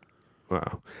it.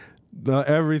 Wow.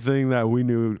 Everything that we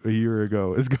knew a year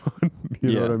ago is gone.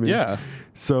 You know what I mean? Yeah.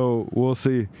 So we'll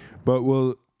see. But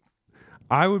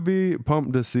I would be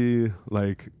pumped to see,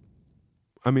 like,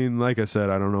 I mean, like I said,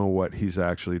 I don't know what he's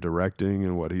actually directing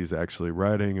and what he's actually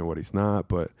writing and what he's not,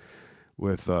 but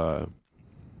with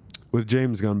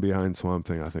James Gunn behind Swamp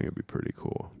Thing, I think it'd be pretty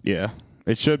cool. Yeah,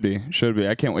 it should be.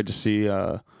 I can't wait to see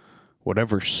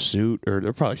whatever suit, or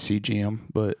they'll probably CG him,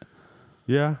 but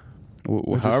yeah.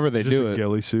 However they do a it.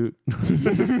 Ghillie suit.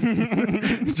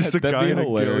 Just a guy in a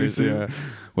ghillie suit.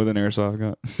 With an airsoft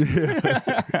gun.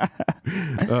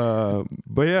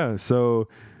 But yeah, so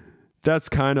that's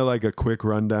kind of like a quick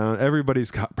rundown.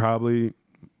 Everybody's probably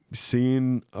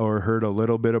seen or heard a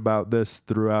little bit about this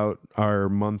throughout our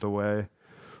month away.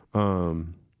 But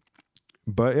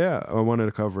yeah, I wanted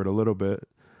to cover it a little bit.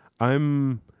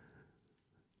 I'm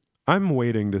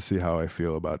waiting to see how I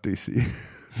feel about DC.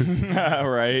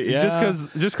 Right, yeah.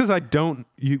 Just because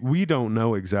we don't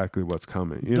know exactly what's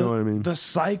coming. You know what I mean? The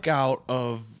psych out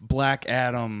of Black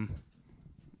Adam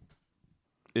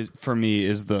for me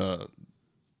is the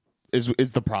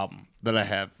problem that I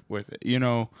have with it. You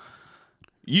know,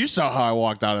 you saw how I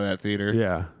walked out of that theater.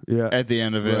 Yeah. At the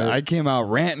end of it, right. I came out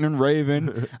ranting and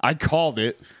raving. I called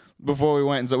it before we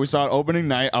went, and so we saw it opening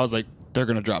night. I was like, they're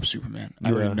gonna drop Superman.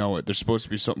 I already know it. There's supposed to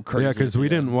be something crazy. Yeah, because we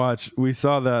didn't watch. We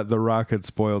saw that The Rock had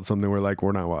spoiled something. We're like,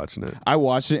 we're not watching it. I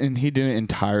watched it, and he didn't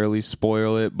entirely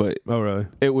spoil it, but oh really?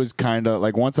 It was kind of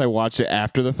like, once I watched it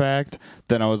after the fact,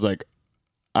 then I was like,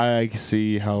 I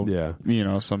see how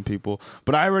some people.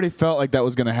 But I already felt like that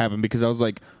was gonna happen, because I was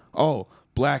like, oh,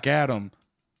 Black Adam,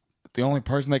 the only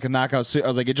person that could knock out. I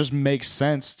was like, it just makes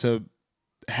sense to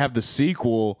have the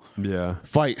sequel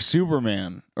fight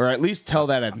Superman, or at least tell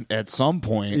that at some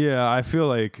point. Yeah, I feel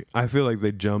like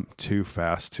they jumped too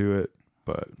fast to it,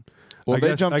 but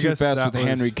they jumped too fast with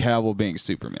Henry Cavill being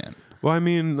Superman. Well, I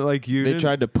mean, like they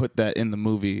tried to put that in the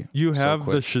movie. You have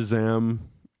the Shazam,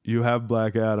 you have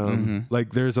Black Adam. Mm-hmm.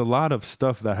 Like, there's a lot of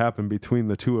stuff that happened between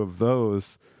the two of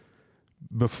those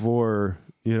before,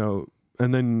 and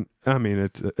then, I mean,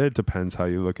 it depends how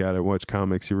you look at it, which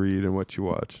comics you read and what you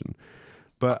watch.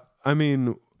 But, I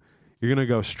mean, you're going to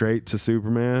go straight to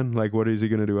Superman? Like, what is he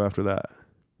going to do after that?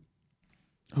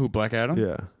 Who, Black Adam?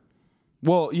 Yeah.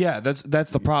 Well, yeah, that's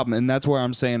the problem. And that's where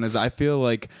I'm saying is, I feel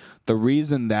like the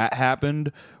reason that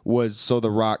happened was so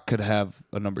The Rock could have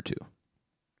a number 2.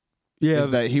 Yeah. Is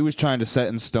that he was trying to set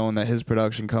in stone that his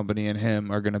production company and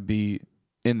him are going to be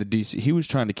in the DC. He was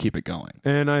trying to keep it going.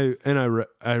 And I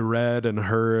read and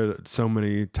heard so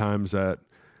many times that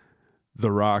The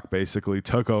Rock basically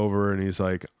took over, and he's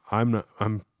like, I'm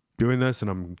doing this, and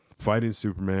I'm fighting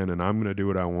Superman, and I'm going to do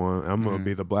what I want. I'm going to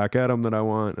be the Black Adam that I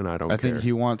want, and I don't care. I think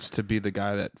he wants to be the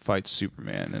guy that fights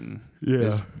Superman and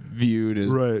is viewed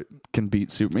as can beat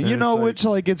Superman. And which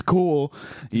it's cool,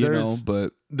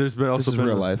 but there's been also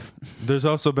real life. There's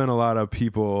also been a lot of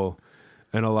people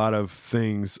and a lot of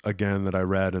things again that I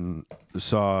read and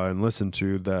saw and listened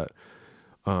to that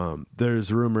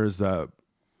there's rumors that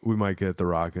we might get The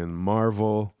Rock in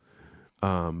Marvel,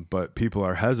 but people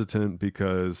are hesitant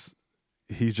because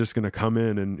he's just going to come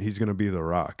in and he's going to be The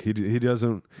Rock. He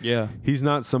doesn't. Yeah. He's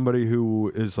not somebody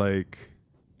who is like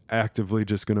actively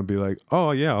just going to be like,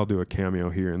 oh yeah, I'll do a cameo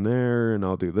here and there, and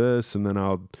I'll do this, and then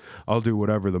I'll do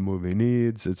whatever the movie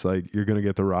needs. It's like you're going to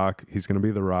get The Rock. He's going to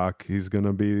be The Rock. He's going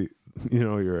to be,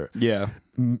 your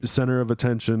center of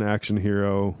attention action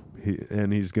hero.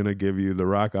 And he's going to give you the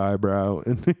Rock eyebrow,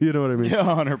 and you know what I mean? Yeah,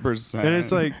 100%. And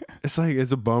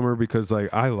it's a bummer because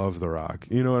like I love The Rock.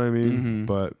 You know what I mean?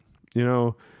 But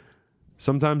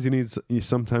sometimes you need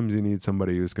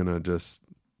somebody who's going to just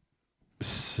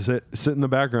sit in the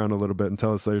background a little bit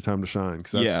until it's their time to shine.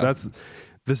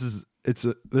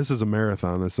 This is a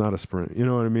marathon. It's not a sprint. You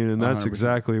know what I mean? And that's 100%.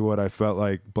 Exactly what I felt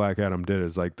like Black Adam did.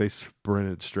 Is like they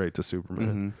sprinted straight to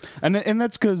Superman. And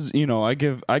that's because I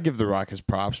give The Rock his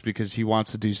props because he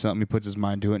wants to do something. He puts his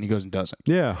mind to it, and he goes and does it.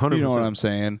 Yeah, 100%. You know what I'm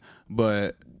saying?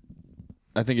 But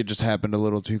I think it just happened a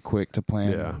little too quick to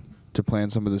plan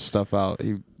some of this stuff out.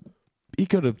 He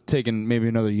could have taken maybe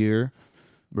another year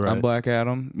on Black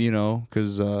Adam.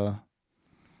 Because.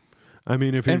 I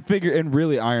mean, and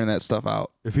really iron that stuff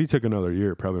out. If he took another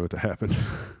year, it probably would have happened.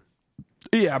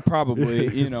 Yeah,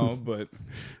 probably.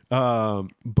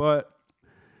 But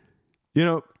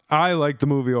I like the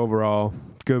movie overall.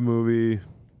 Good movie.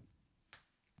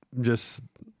 Just,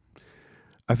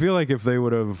 I feel like if they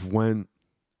would have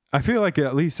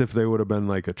at least if they would have been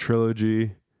like a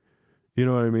trilogy, you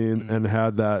know what I mean, and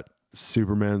had that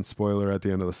Superman spoiler at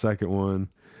the end of the second one.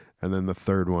 And then the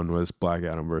third one was Black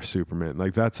Adam versus Superman.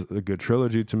 Like, that's a good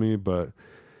trilogy to me. But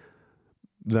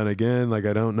then again, like,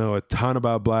 I don't know a ton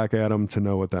about Black Adam to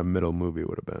know what that middle movie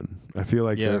would have been. I feel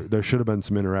like there should have been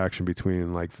some interaction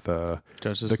between, like, the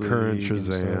current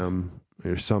Shazam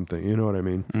or something. You know what I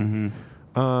mean?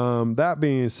 That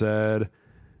being said,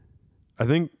 I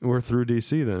think we're through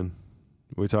DC then.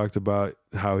 We talked about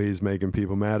how he's making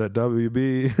people mad at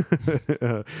WB.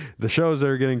 The shows that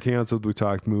are getting canceled. We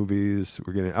talked movies.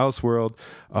 We're getting Elseworld.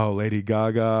 Oh, Lady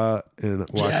Gaga and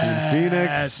Joaquin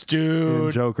Phoenix. Dude.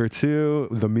 And Joker 2.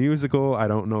 The musical. I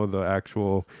don't know the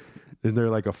actual. Is there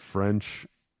like a French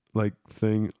like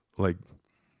thing? Like,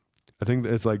 I think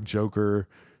it's like Joker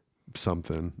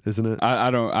something, isn't it?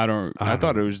 I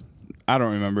thought it was. I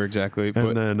don't remember exactly.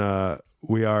 And then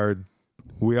we are.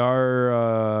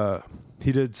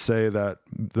 He did say that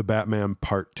the Batman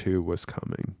Part 2 was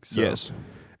coming. So. Yes.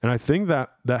 And I think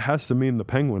that has to mean the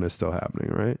Penguin is still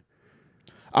happening, right?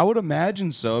 I would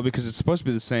imagine so, because it's supposed to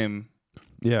be the same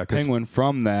Penguin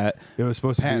from that. It was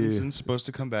supposed Pattinson's supposed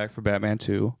to come back for Batman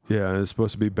 2. Yeah, it's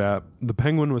supposed to be the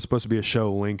Penguin was supposed to be a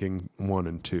show linking 1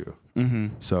 and 2.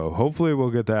 So hopefully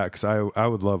we'll get that, because I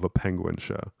would love a Penguin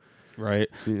show. Right.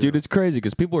 Dude, it's crazy,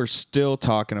 because people are still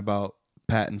talking about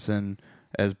Pattinson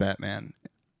as Batman.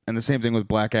 And the same thing with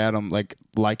Black Adam, like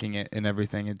liking it and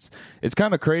everything. It's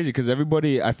kind of crazy because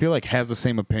everybody, I feel like, has the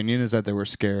same opinion, is that they were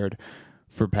scared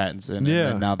for Pattinson,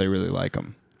 and now they really like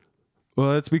him.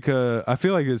 Well, that's because I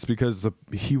feel like it's because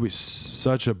he was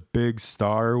such a big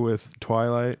star with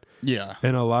Twilight. Yeah,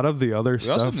 and a lot of the other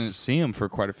stuff. We also didn't see him for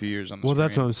quite a few years on the screen.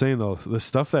 That's what I'm saying though. The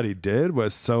stuff that he did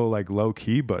was so like low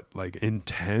key, but like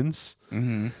intense.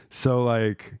 So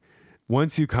like.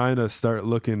 Once you kind of start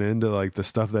looking into like the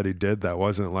stuff that he did that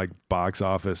wasn't like box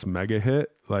office mega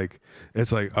hit, like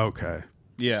it's like, okay.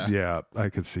 Yeah, I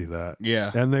could see that.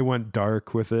 Yeah. And they went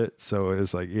dark with it, so it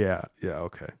was like, yeah,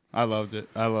 okay. I loved it.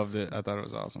 I thought it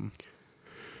was awesome.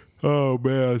 Oh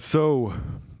man. So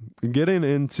getting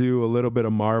into a little bit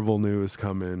of Marvel news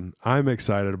coming. I'm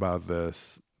excited about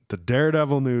this. The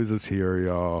Daredevil news is here,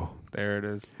 y'all. There it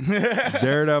is.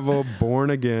 Daredevil Born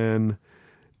Again.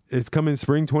 It's coming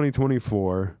spring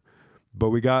 2024, but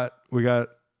we got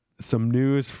some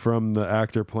news from the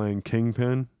actor playing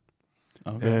Kingpin,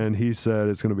 and he said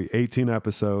it's going to be 18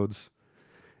 episodes,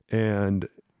 and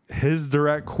his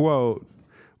direct quote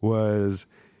was,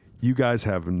 "You guys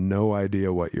have no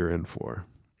idea what you're in for."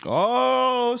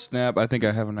 Oh snap! I think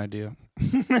I have an idea.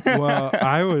 Well,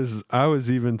 I was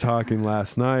even talking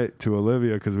last night to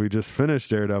Olivia because we just finished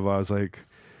Daredevil. I was like,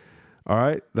 "All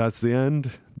right, that's the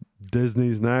end.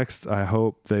 Disney's next. I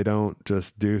hope they don't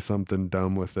just do something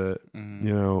dumb with it,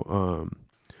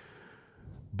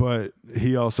 But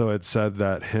he also had said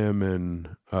that him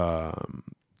and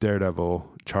Daredevil,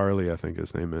 Charlie, I think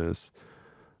his name is,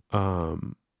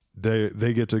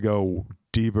 they get to go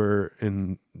deeper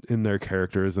in their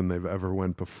characters than they've ever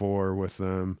went before with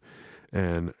them,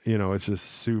 and it's just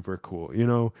super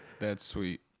cool. That's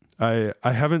sweet. I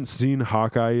haven't seen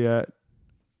Hawkeye yet.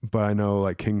 but I know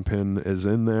like Kingpin is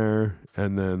in there,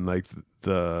 and then like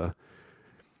the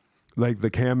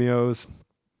cameos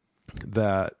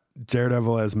that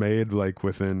Daredevil has made, like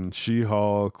within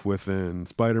She-Hulk, within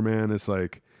Spider-Man, it's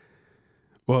like,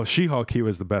 well, She-Hulk, he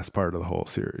was the best part of the whole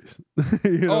series.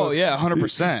 You know? Oh yeah,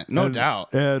 100%, no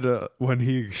doubt. And when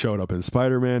he showed up in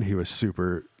Spider-Man, he was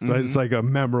super. It's like a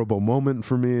memorable moment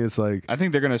for me. It's like, I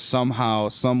think they're gonna somehow,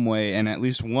 some way, in at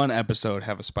least one episode,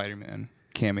 have a Spider-Man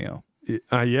cameo. yeah,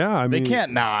 I mean, They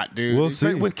can't not, dude. We'll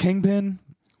see. With Kingpin.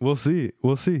 We'll see.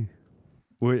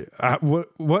 Wait,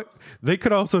 what? They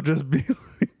could also just be.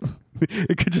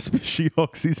 It could just be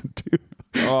She-Hulk season 2.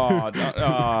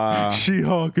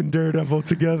 She-Hulk and Daredevil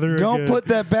together. Don't again. put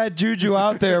that bad juju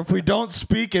out there. If we don't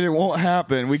speak it, it won't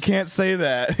happen. We can't say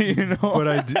that, you know.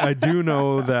 But I do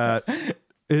know that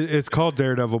it's called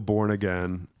Daredevil Born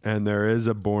Again, and there is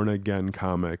a Born Again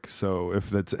comic. So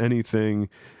if that's anything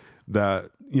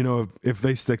that, you know, if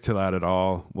they stick to that at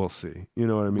all, we'll see. You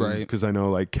know what I mean? Right. Because I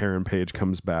know like Karen Page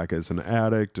comes back as an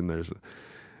addict, and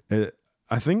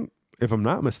I think, if I'm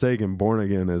not mistaken, Born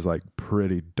Again is like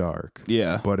pretty dark.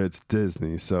 Yeah. But it's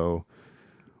Disney, so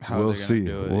We'll see.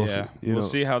 We'll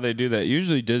see how they do that.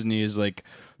 Usually Disney is like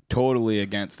totally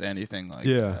against anything like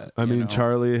that. I mean, know?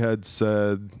 Charlie had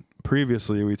said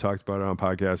previously, we talked about it on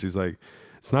podcast, he's like,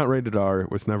 it's not rated R.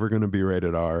 It's never going to be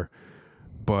rated R.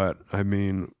 But I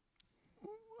mean,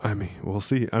 we'll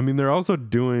see. I mean, they're also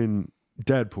doing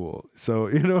Deadpool. So,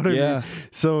 you know what I mean?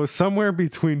 So somewhere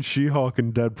between She-Hulk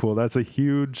and Deadpool, that's a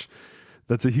huge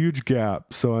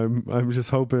gap. So I'm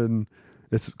just hoping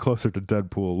it's closer to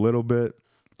Deadpool a little bit.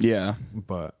 Yeah.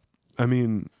 But I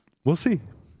mean, we'll see.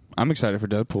 I'm excited for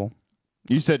Deadpool.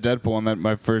 You said Deadpool, and then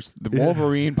the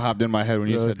Wolverine popped in my head when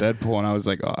you said Deadpool, and I was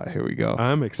like, oh, here we go.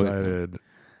 I'm excited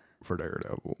for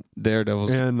Daredevil.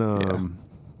 Daredevil's. And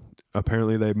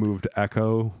apparently they moved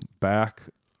Echo back,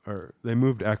 or they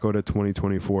moved Echo to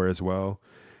 2024 as well.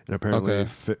 And apparently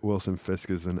Wilson Fisk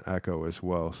is in Echo as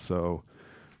well. So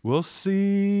we'll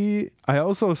see. I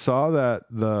also saw that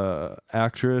the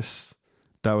actress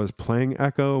that was playing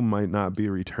Echo might not be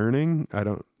returning.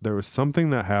 There was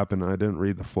something that happened. I didn't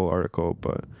read the full article,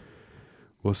 but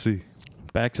we'll see.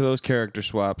 Back to those character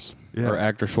swaps or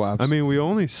actor swaps. I mean, we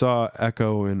only saw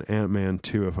Echo in Ant-Man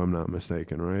 2, if I'm not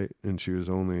mistaken, right? And she was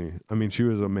a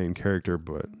main character,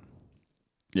 but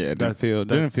yeah, it didn't feel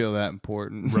that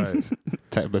important, right?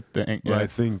 Type of thing. But Yeah. I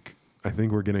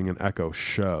think we're getting an Echo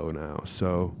show now,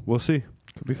 so we'll see.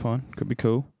 Could be fun. Could be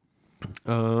cool.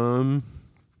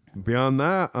 Beyond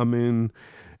that, I mean,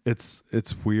 it's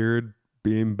weird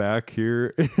being back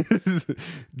here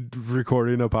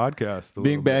recording a podcast.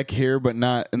 Being back here, but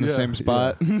not in the same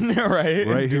spot.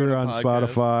 Right here on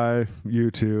Spotify,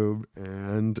 YouTube,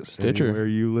 and Stitcher, anywhere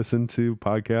you listen to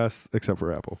podcasts, except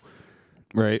for Apple.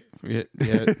 Right. Yeah.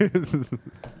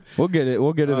 We'll get it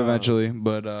eventually.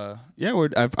 But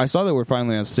I saw that we're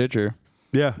finally on Stitcher.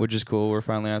 Yeah. Which is cool. We're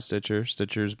finally on Stitcher.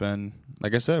 Stitcher's been,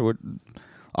 like I said,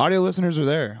 audio listeners are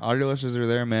there. Audio listeners are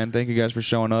there, man. Thank you guys for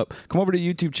showing up. Come over to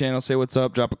the YouTube channel, say what's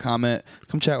up, drop a comment,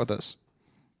 come chat with us.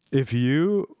 If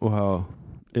you're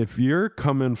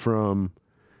coming from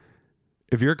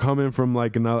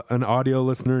like an audio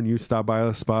listener and you stop by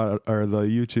the spot or the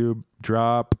YouTube,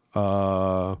 drop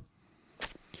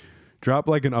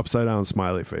like an upside down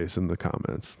smiley face in the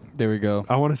comments. There we go.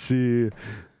 I want to see,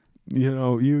 you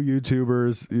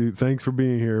YouTubers, thanks for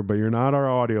being here, but you're not our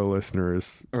audio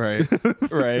listeners. Right.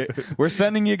 We're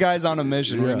sending you guys on a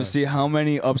mission. We're going to see how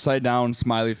many upside down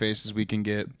smiley faces we can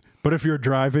get. But if you're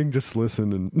driving, just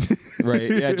listen and right.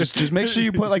 Yeah, just make sure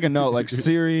you put like a note, like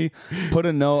Siri, put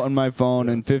a note on my phone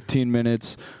in 15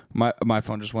 minutes. My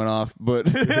phone just went off, but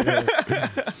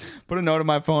put a note on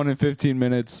my phone in 15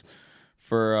 minutes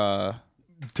for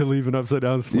to leave an upside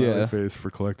down smiley face for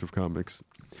Collective Comics.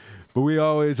 But we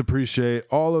always appreciate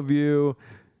all of you.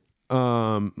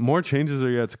 More changes are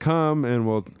yet to come, and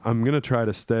I'm going to try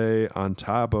to stay on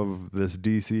top of this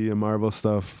DC and Marvel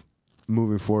stuff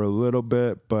moving forward a little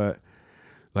bit. But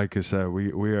like I said,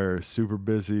 we are super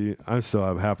busy. I still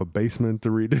have half a basement to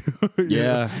redo.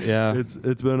 Yeah.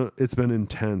 It's been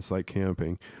intense, like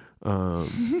camping.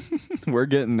 We're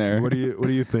getting there. What do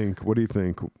you think?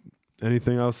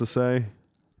 Anything else to say?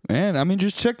 Man, I mean,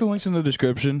 just check the links in the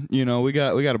description. We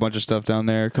got a bunch of stuff down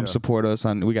there. Come support us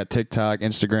we got TikTok,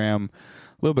 Instagram, a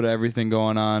little bit of everything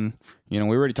going on. We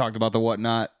already talked about the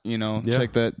whatnot.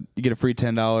 Check that. You get a free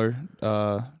 $10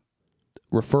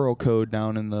 referral code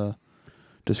down in the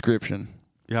description.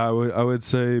 Yeah, I would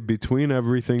say between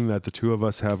everything that the two of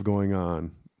us have going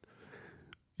on,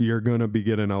 you're going to be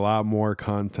getting a lot more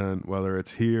content, whether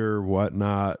it's here,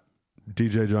 whatnot,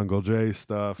 DJ Jungle J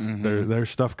stuff. There's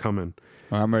stuff coming.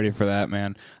 Well, I'm ready for that,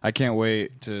 man. I can't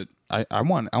wait to. I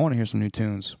want to hear some new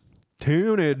tunes.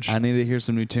 Tunage. I need to hear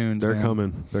some new tunes. They're man.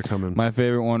 coming. They're coming. My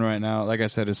favorite one right now, like I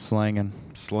said, is Slangin'.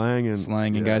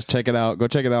 Slangin'. Yes. Guys, check it out. Go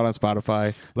check it out on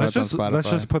Spotify. Let's Spotify.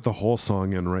 just put the whole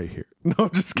song in right here. No,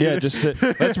 just kidding. Yeah, just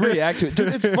let's react to it.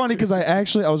 Dude, it's funny because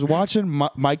I was watching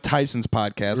Mike Tyson's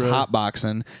podcast, Really?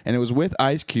 Hotboxing, and it was with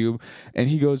Ice Cube, and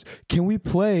he goes, "Can we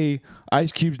play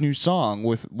Ice Cube's new song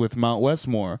with Mount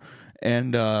Westmore?"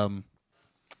 And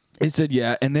it said,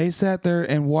 "Yeah," and they sat there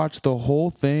and watched the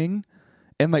whole thing.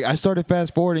 And like I started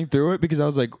fast forwarding through it because I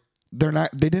was like, they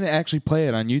didn't actually play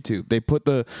it on YouTube. They put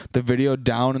the video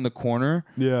down in the corner.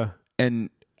 Yeah.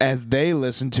 And as they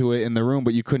listened to it in the room,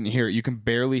 but you couldn't hear it. You can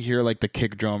barely hear like the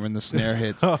kick drum and the snare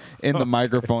hits in the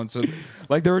microphone. So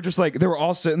like they were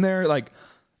all sitting there like,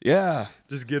 yeah.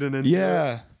 Just getting into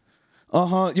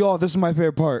it. Yo, this is my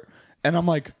favorite part. And I'm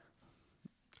like,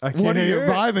 I can't what are you hear it.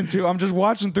 vibing to? I'm just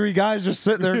watching three guys just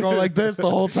sitting there going like this the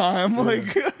whole time.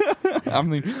 Like, I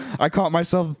mean, I caught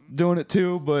myself doing it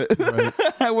too, but Right.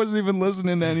 I wasn't even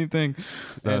listening to anything.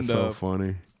 That's so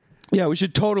funny. Yeah, we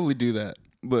should totally do that.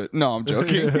 But no, I'm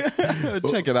joking.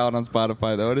 Check it out on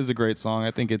Spotify though. It is a great song. I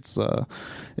think it's a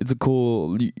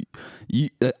cool.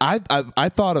 I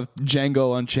thought of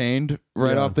Django Unchained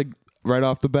right off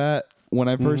the bat when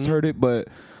I first heard it, but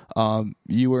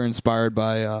you were inspired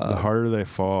by The Harder They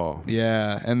Fall.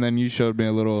 Yeah, and then you showed me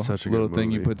a little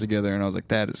thing you movie. put together, and I was like,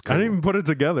 "That is cool." I didn't even put it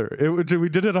together. We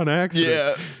did it on accident.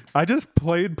 Yeah. I just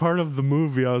played part of the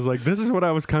movie. I was like, this is what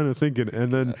I was kind of thinking.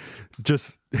 And then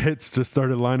just hits just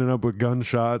started lining up with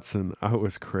gunshots, and I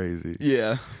was crazy.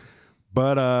 Yeah.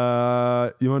 But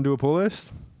you want to do a pull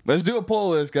list? Let's do a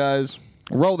poll list, guys.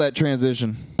 Roll that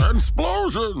transition.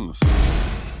 Explosions!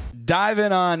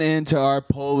 Diving on into our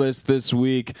poll list this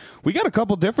week, we got a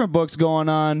couple different books going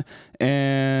on,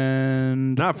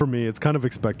 and Not for me. It's kind of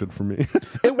expected for me.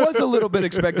 it was a little bit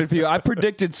expected for you. I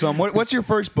predicted some. What's your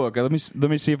first book? Let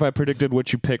me see if I predicted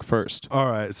what you pick first. All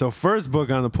right. So first book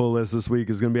on the pull list this week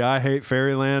is going to be I Hate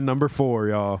Fairyland #4,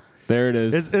 y'all. There it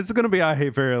is. It's going to be I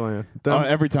Hate Fairyland.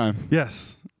 Every time.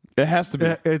 Yes. It has to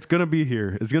be. It's going to be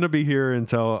here. It's going to be here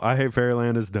until I Hate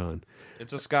Fairyland is done.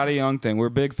 It's a Scotty Young thing. We're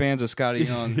big fans of Scotty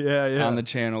Young Yeah. on the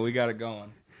channel. We got it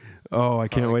going. Oh, I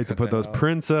can't wait to put those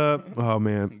prints up. Oh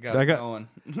man, Going.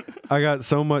 I got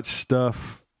so much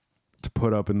stuff to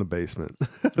put up in the basement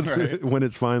Right. when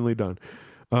it's finally done.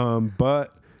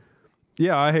 But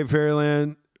yeah, I Hate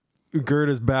Fairyland. Gert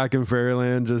is back in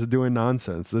Fairyland, just doing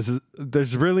nonsense.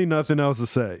 There's really nothing else to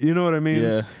say. You know what I mean?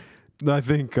 Yeah. I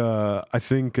think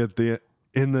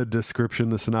in the description,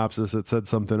 the synopsis, it said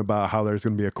something about how there's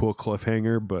going to be a cool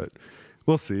cliffhanger, but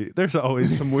we'll see. There's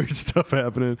always some weird stuff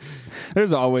happening.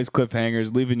 There's always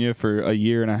cliffhangers leaving you for a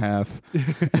year and a half,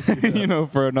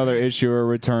 for another issue or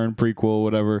return, prequel,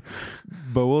 whatever.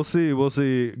 But we'll see. We'll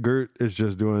see. Gert is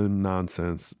just doing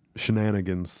nonsense.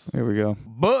 Shenanigans. Here we go.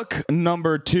 Book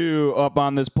number 2 up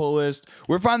on this pull list.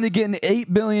 We're finally getting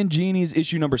 8 Billion Genies,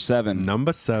 issue number 7.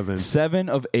 Number 7. 7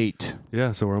 of 8.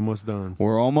 Yeah, so we're almost done.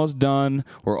 We're almost done.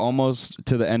 We're almost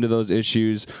to the end of those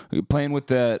issues. We're playing with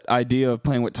that idea of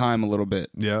playing with time a little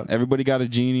bit. Yeah. Everybody got a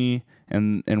genie,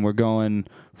 and we're going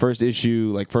first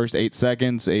issue, like first 8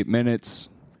 seconds, 8 minutes,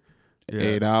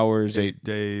 8 hours, 8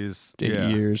 days, 8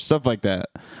 years, stuff like that.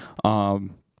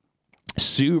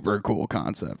 Super cool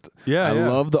concept. Yeah, I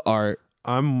love the art.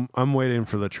 I'm waiting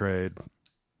for the trade.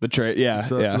 The trade, yeah.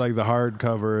 Like the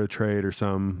hardcover trade or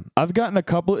some. I've gotten a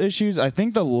couple issues. I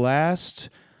think the last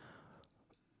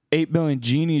 8 Billion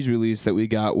Genies release that we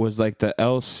got was like the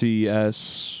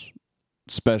LCS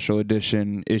special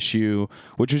edition issue,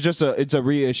 which was just it's a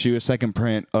reissue, a second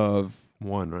print of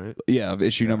one, right? Yeah, of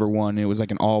issue number 1. It was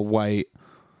like an all white,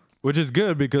 which is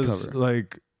good because cover.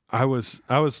 Like I was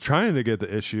trying to get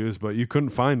the issues, but you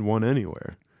couldn't find one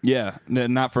anywhere. Yeah,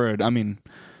 not for it. I mean,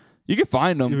 you can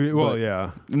find them. Well,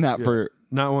 yeah, for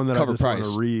not one that cover I just want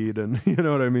price. to read, and you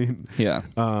know what I mean. Yeah.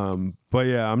 But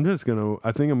yeah, I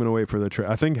think I'm gonna wait for the trade.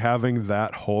 I think having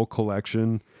that whole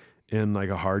collection in like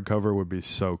a hardcover would be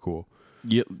so cool.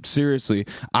 Yeah, seriously.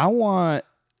 Not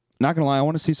gonna lie, I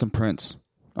want to see some prints.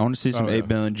 I want to see some 8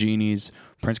 Billion Genies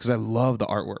prints because I love the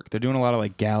artwork. They're doing a lot of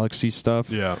like galaxy stuff.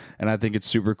 Yeah. And I think it's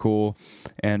super cool.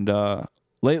 And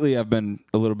lately I've been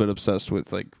a little bit obsessed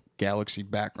with like galaxy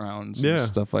backgrounds and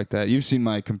stuff like that. You've seen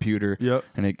my computer. Yep.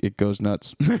 And it goes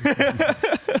nuts.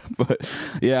 But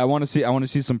yeah, I want to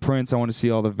see some prints. I want to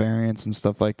see all the variants and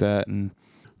stuff like that. And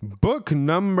book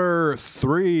number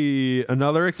 3,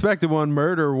 another expected one,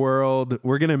 Murder World.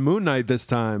 We're getting Moon Knight this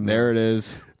time. there it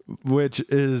is. Which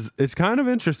is, it's kind of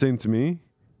interesting to me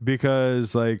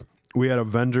because like we had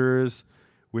Avengers,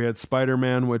 we had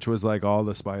Spider-Man, which was like all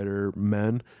the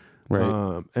Spider-Men.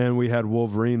 Right. And we had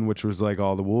Wolverine, which was like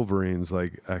all the Wolverines,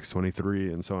 like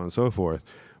X-23 and so on and so forth.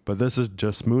 But this is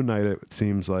just Moon Knight, it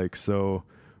seems like. So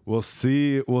we'll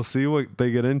see what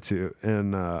they get into.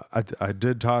 And I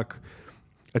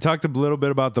talked a little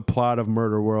bit about the plot of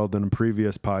Murder World in a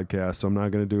previous podcast, so I'm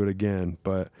not going to do it again.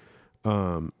 But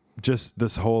just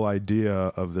this whole idea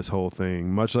of this whole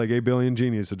thing, much like 8 Billion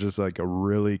Genies, it's just like a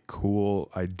really cool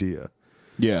idea.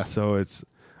 Yeah. So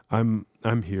I'm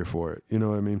here for it. You know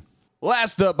what I mean?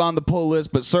 Last up on the pull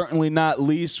list, but certainly not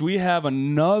least, we have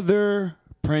another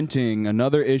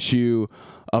issue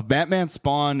of Batman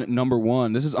Spawn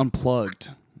 #1. This is Unplugged.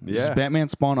 This is Batman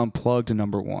Spawn Unplugged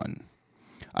 #1.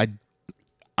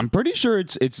 I'm pretty sure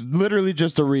it's literally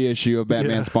just a reissue of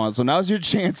Batman Spawn. So now's your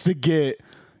chance to get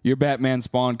your Batman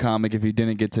Spawn comic if you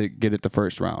didn't get it the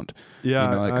first round. Yeah,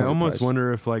 you know, I almost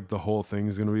wonder if like the whole thing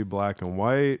is going to be black and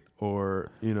white,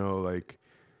 or like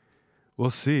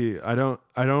we'll see. I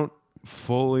don't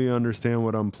fully understand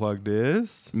what Unplugged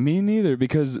is. Me neither,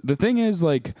 because the thing is,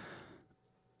 like,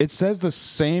 it says the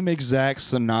same exact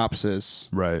synopsis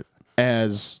right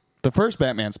as the first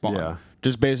Batman Spawn. Yeah.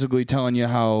 Just basically telling you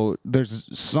how there's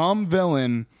some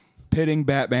villain pitting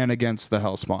Batman against the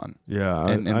Hellspawn. Yeah,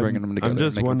 and bringing them together. I'm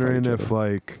just wondering if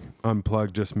like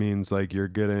Unplugged just means like you're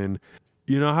getting,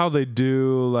 you know how they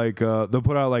do like they'll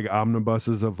put out like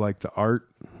omnibuses of like the art.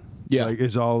 Yeah, like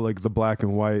it's all like the black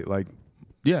and white like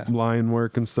line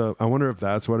work and stuff. I wonder if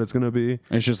that's what it's gonna be.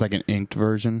 It's just like an inked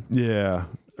version. Yeah.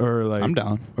 Or like I'm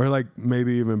down. Or like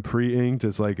maybe even pre-inked.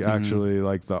 It's like actually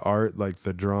like the art, like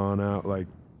the drawn out like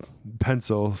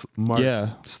pencil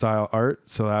style art.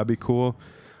 So that'd be cool.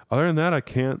 Other than that, I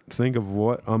can't think of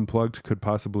what Unplugged could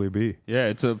possibly be. Yeah,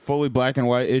 it's a fully black and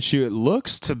white issue.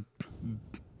 It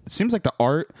seems like the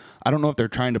art, I don't know if they're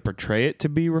trying to portray it to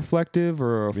be reflective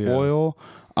or a foil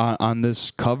on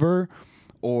this cover,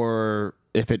 or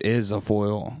if it is a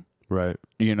foil. Right.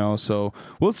 You know, so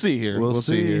we'll see here. We'll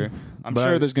see here. I'm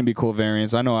sure there's going to be cool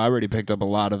variants. I know I already picked up a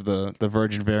lot of the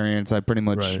Virgin variants. I pretty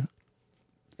much,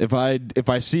 if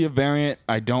I see a variant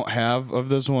I don't have of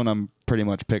this one, I'm pretty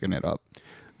much picking it up.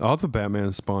 All the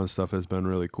Batman Spawn stuff has been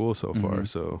really cool so far,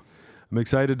 so I'm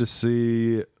excited to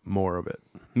see more of it.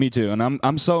 Me too, and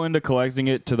I'm so into collecting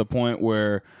it to the point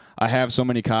where I have so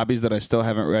many copies that I still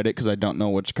haven't read it because I don't know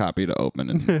which copy to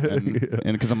open, and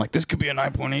because I'm like, this could be a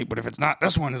 9.8, but if it's not,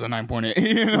 this one is a 9.8.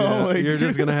 You know, like, you're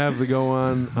just gonna have to go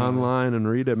online and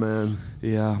read it, man.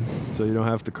 Yeah, so you don't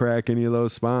have to crack any of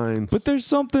those spines. But there's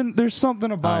something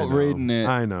about reading it.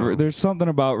 I know. There's something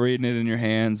about reading it in your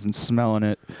hands and smelling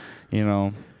it. You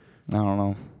know, I don't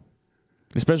know.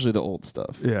 Especially the old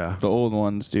stuff. Yeah. The old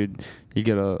ones, dude. You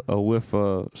get a whiff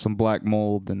of some black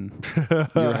mold and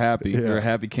you're happy. You're a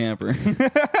happy camper.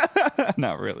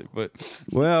 Not really, but.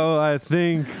 Well, I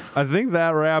think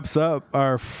that wraps up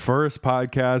our first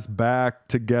podcast back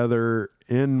together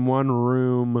in one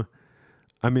room.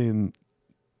 I mean,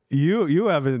 you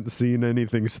haven't seen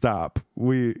anything stop.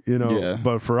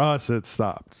 But for us it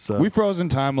stopped. So we froze in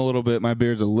time a little bit. My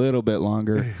beard's a little bit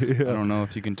longer. I don't know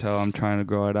if you can tell. I'm trying to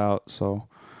grow it out, so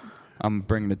I'm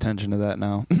bringing attention to that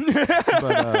now.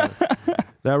 But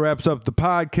that wraps up the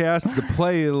podcast, the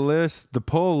playlist, the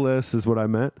poll list is what I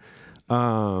meant.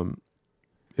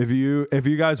 If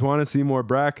you guys want to see more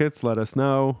brackets, let us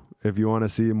know. If you want to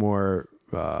see more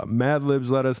Mad Libs,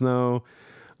 let us know.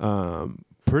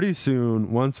 Pretty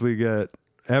soon, once we get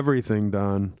everything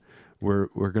done, we're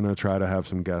gonna try to have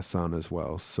some guests on as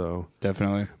well. So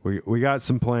definitely, we got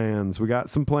some plans.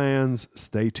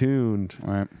 Stay tuned.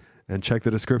 All right, and check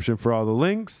the description for all the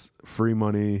links. Free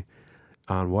money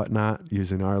on Whatnot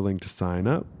using our link to sign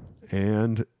up,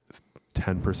 and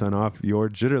 10% off your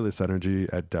Jitterless energy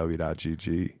at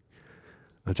w.gg.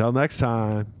 Until next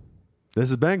time, this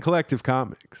has been Collective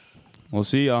Comics. We'll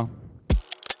see y'all.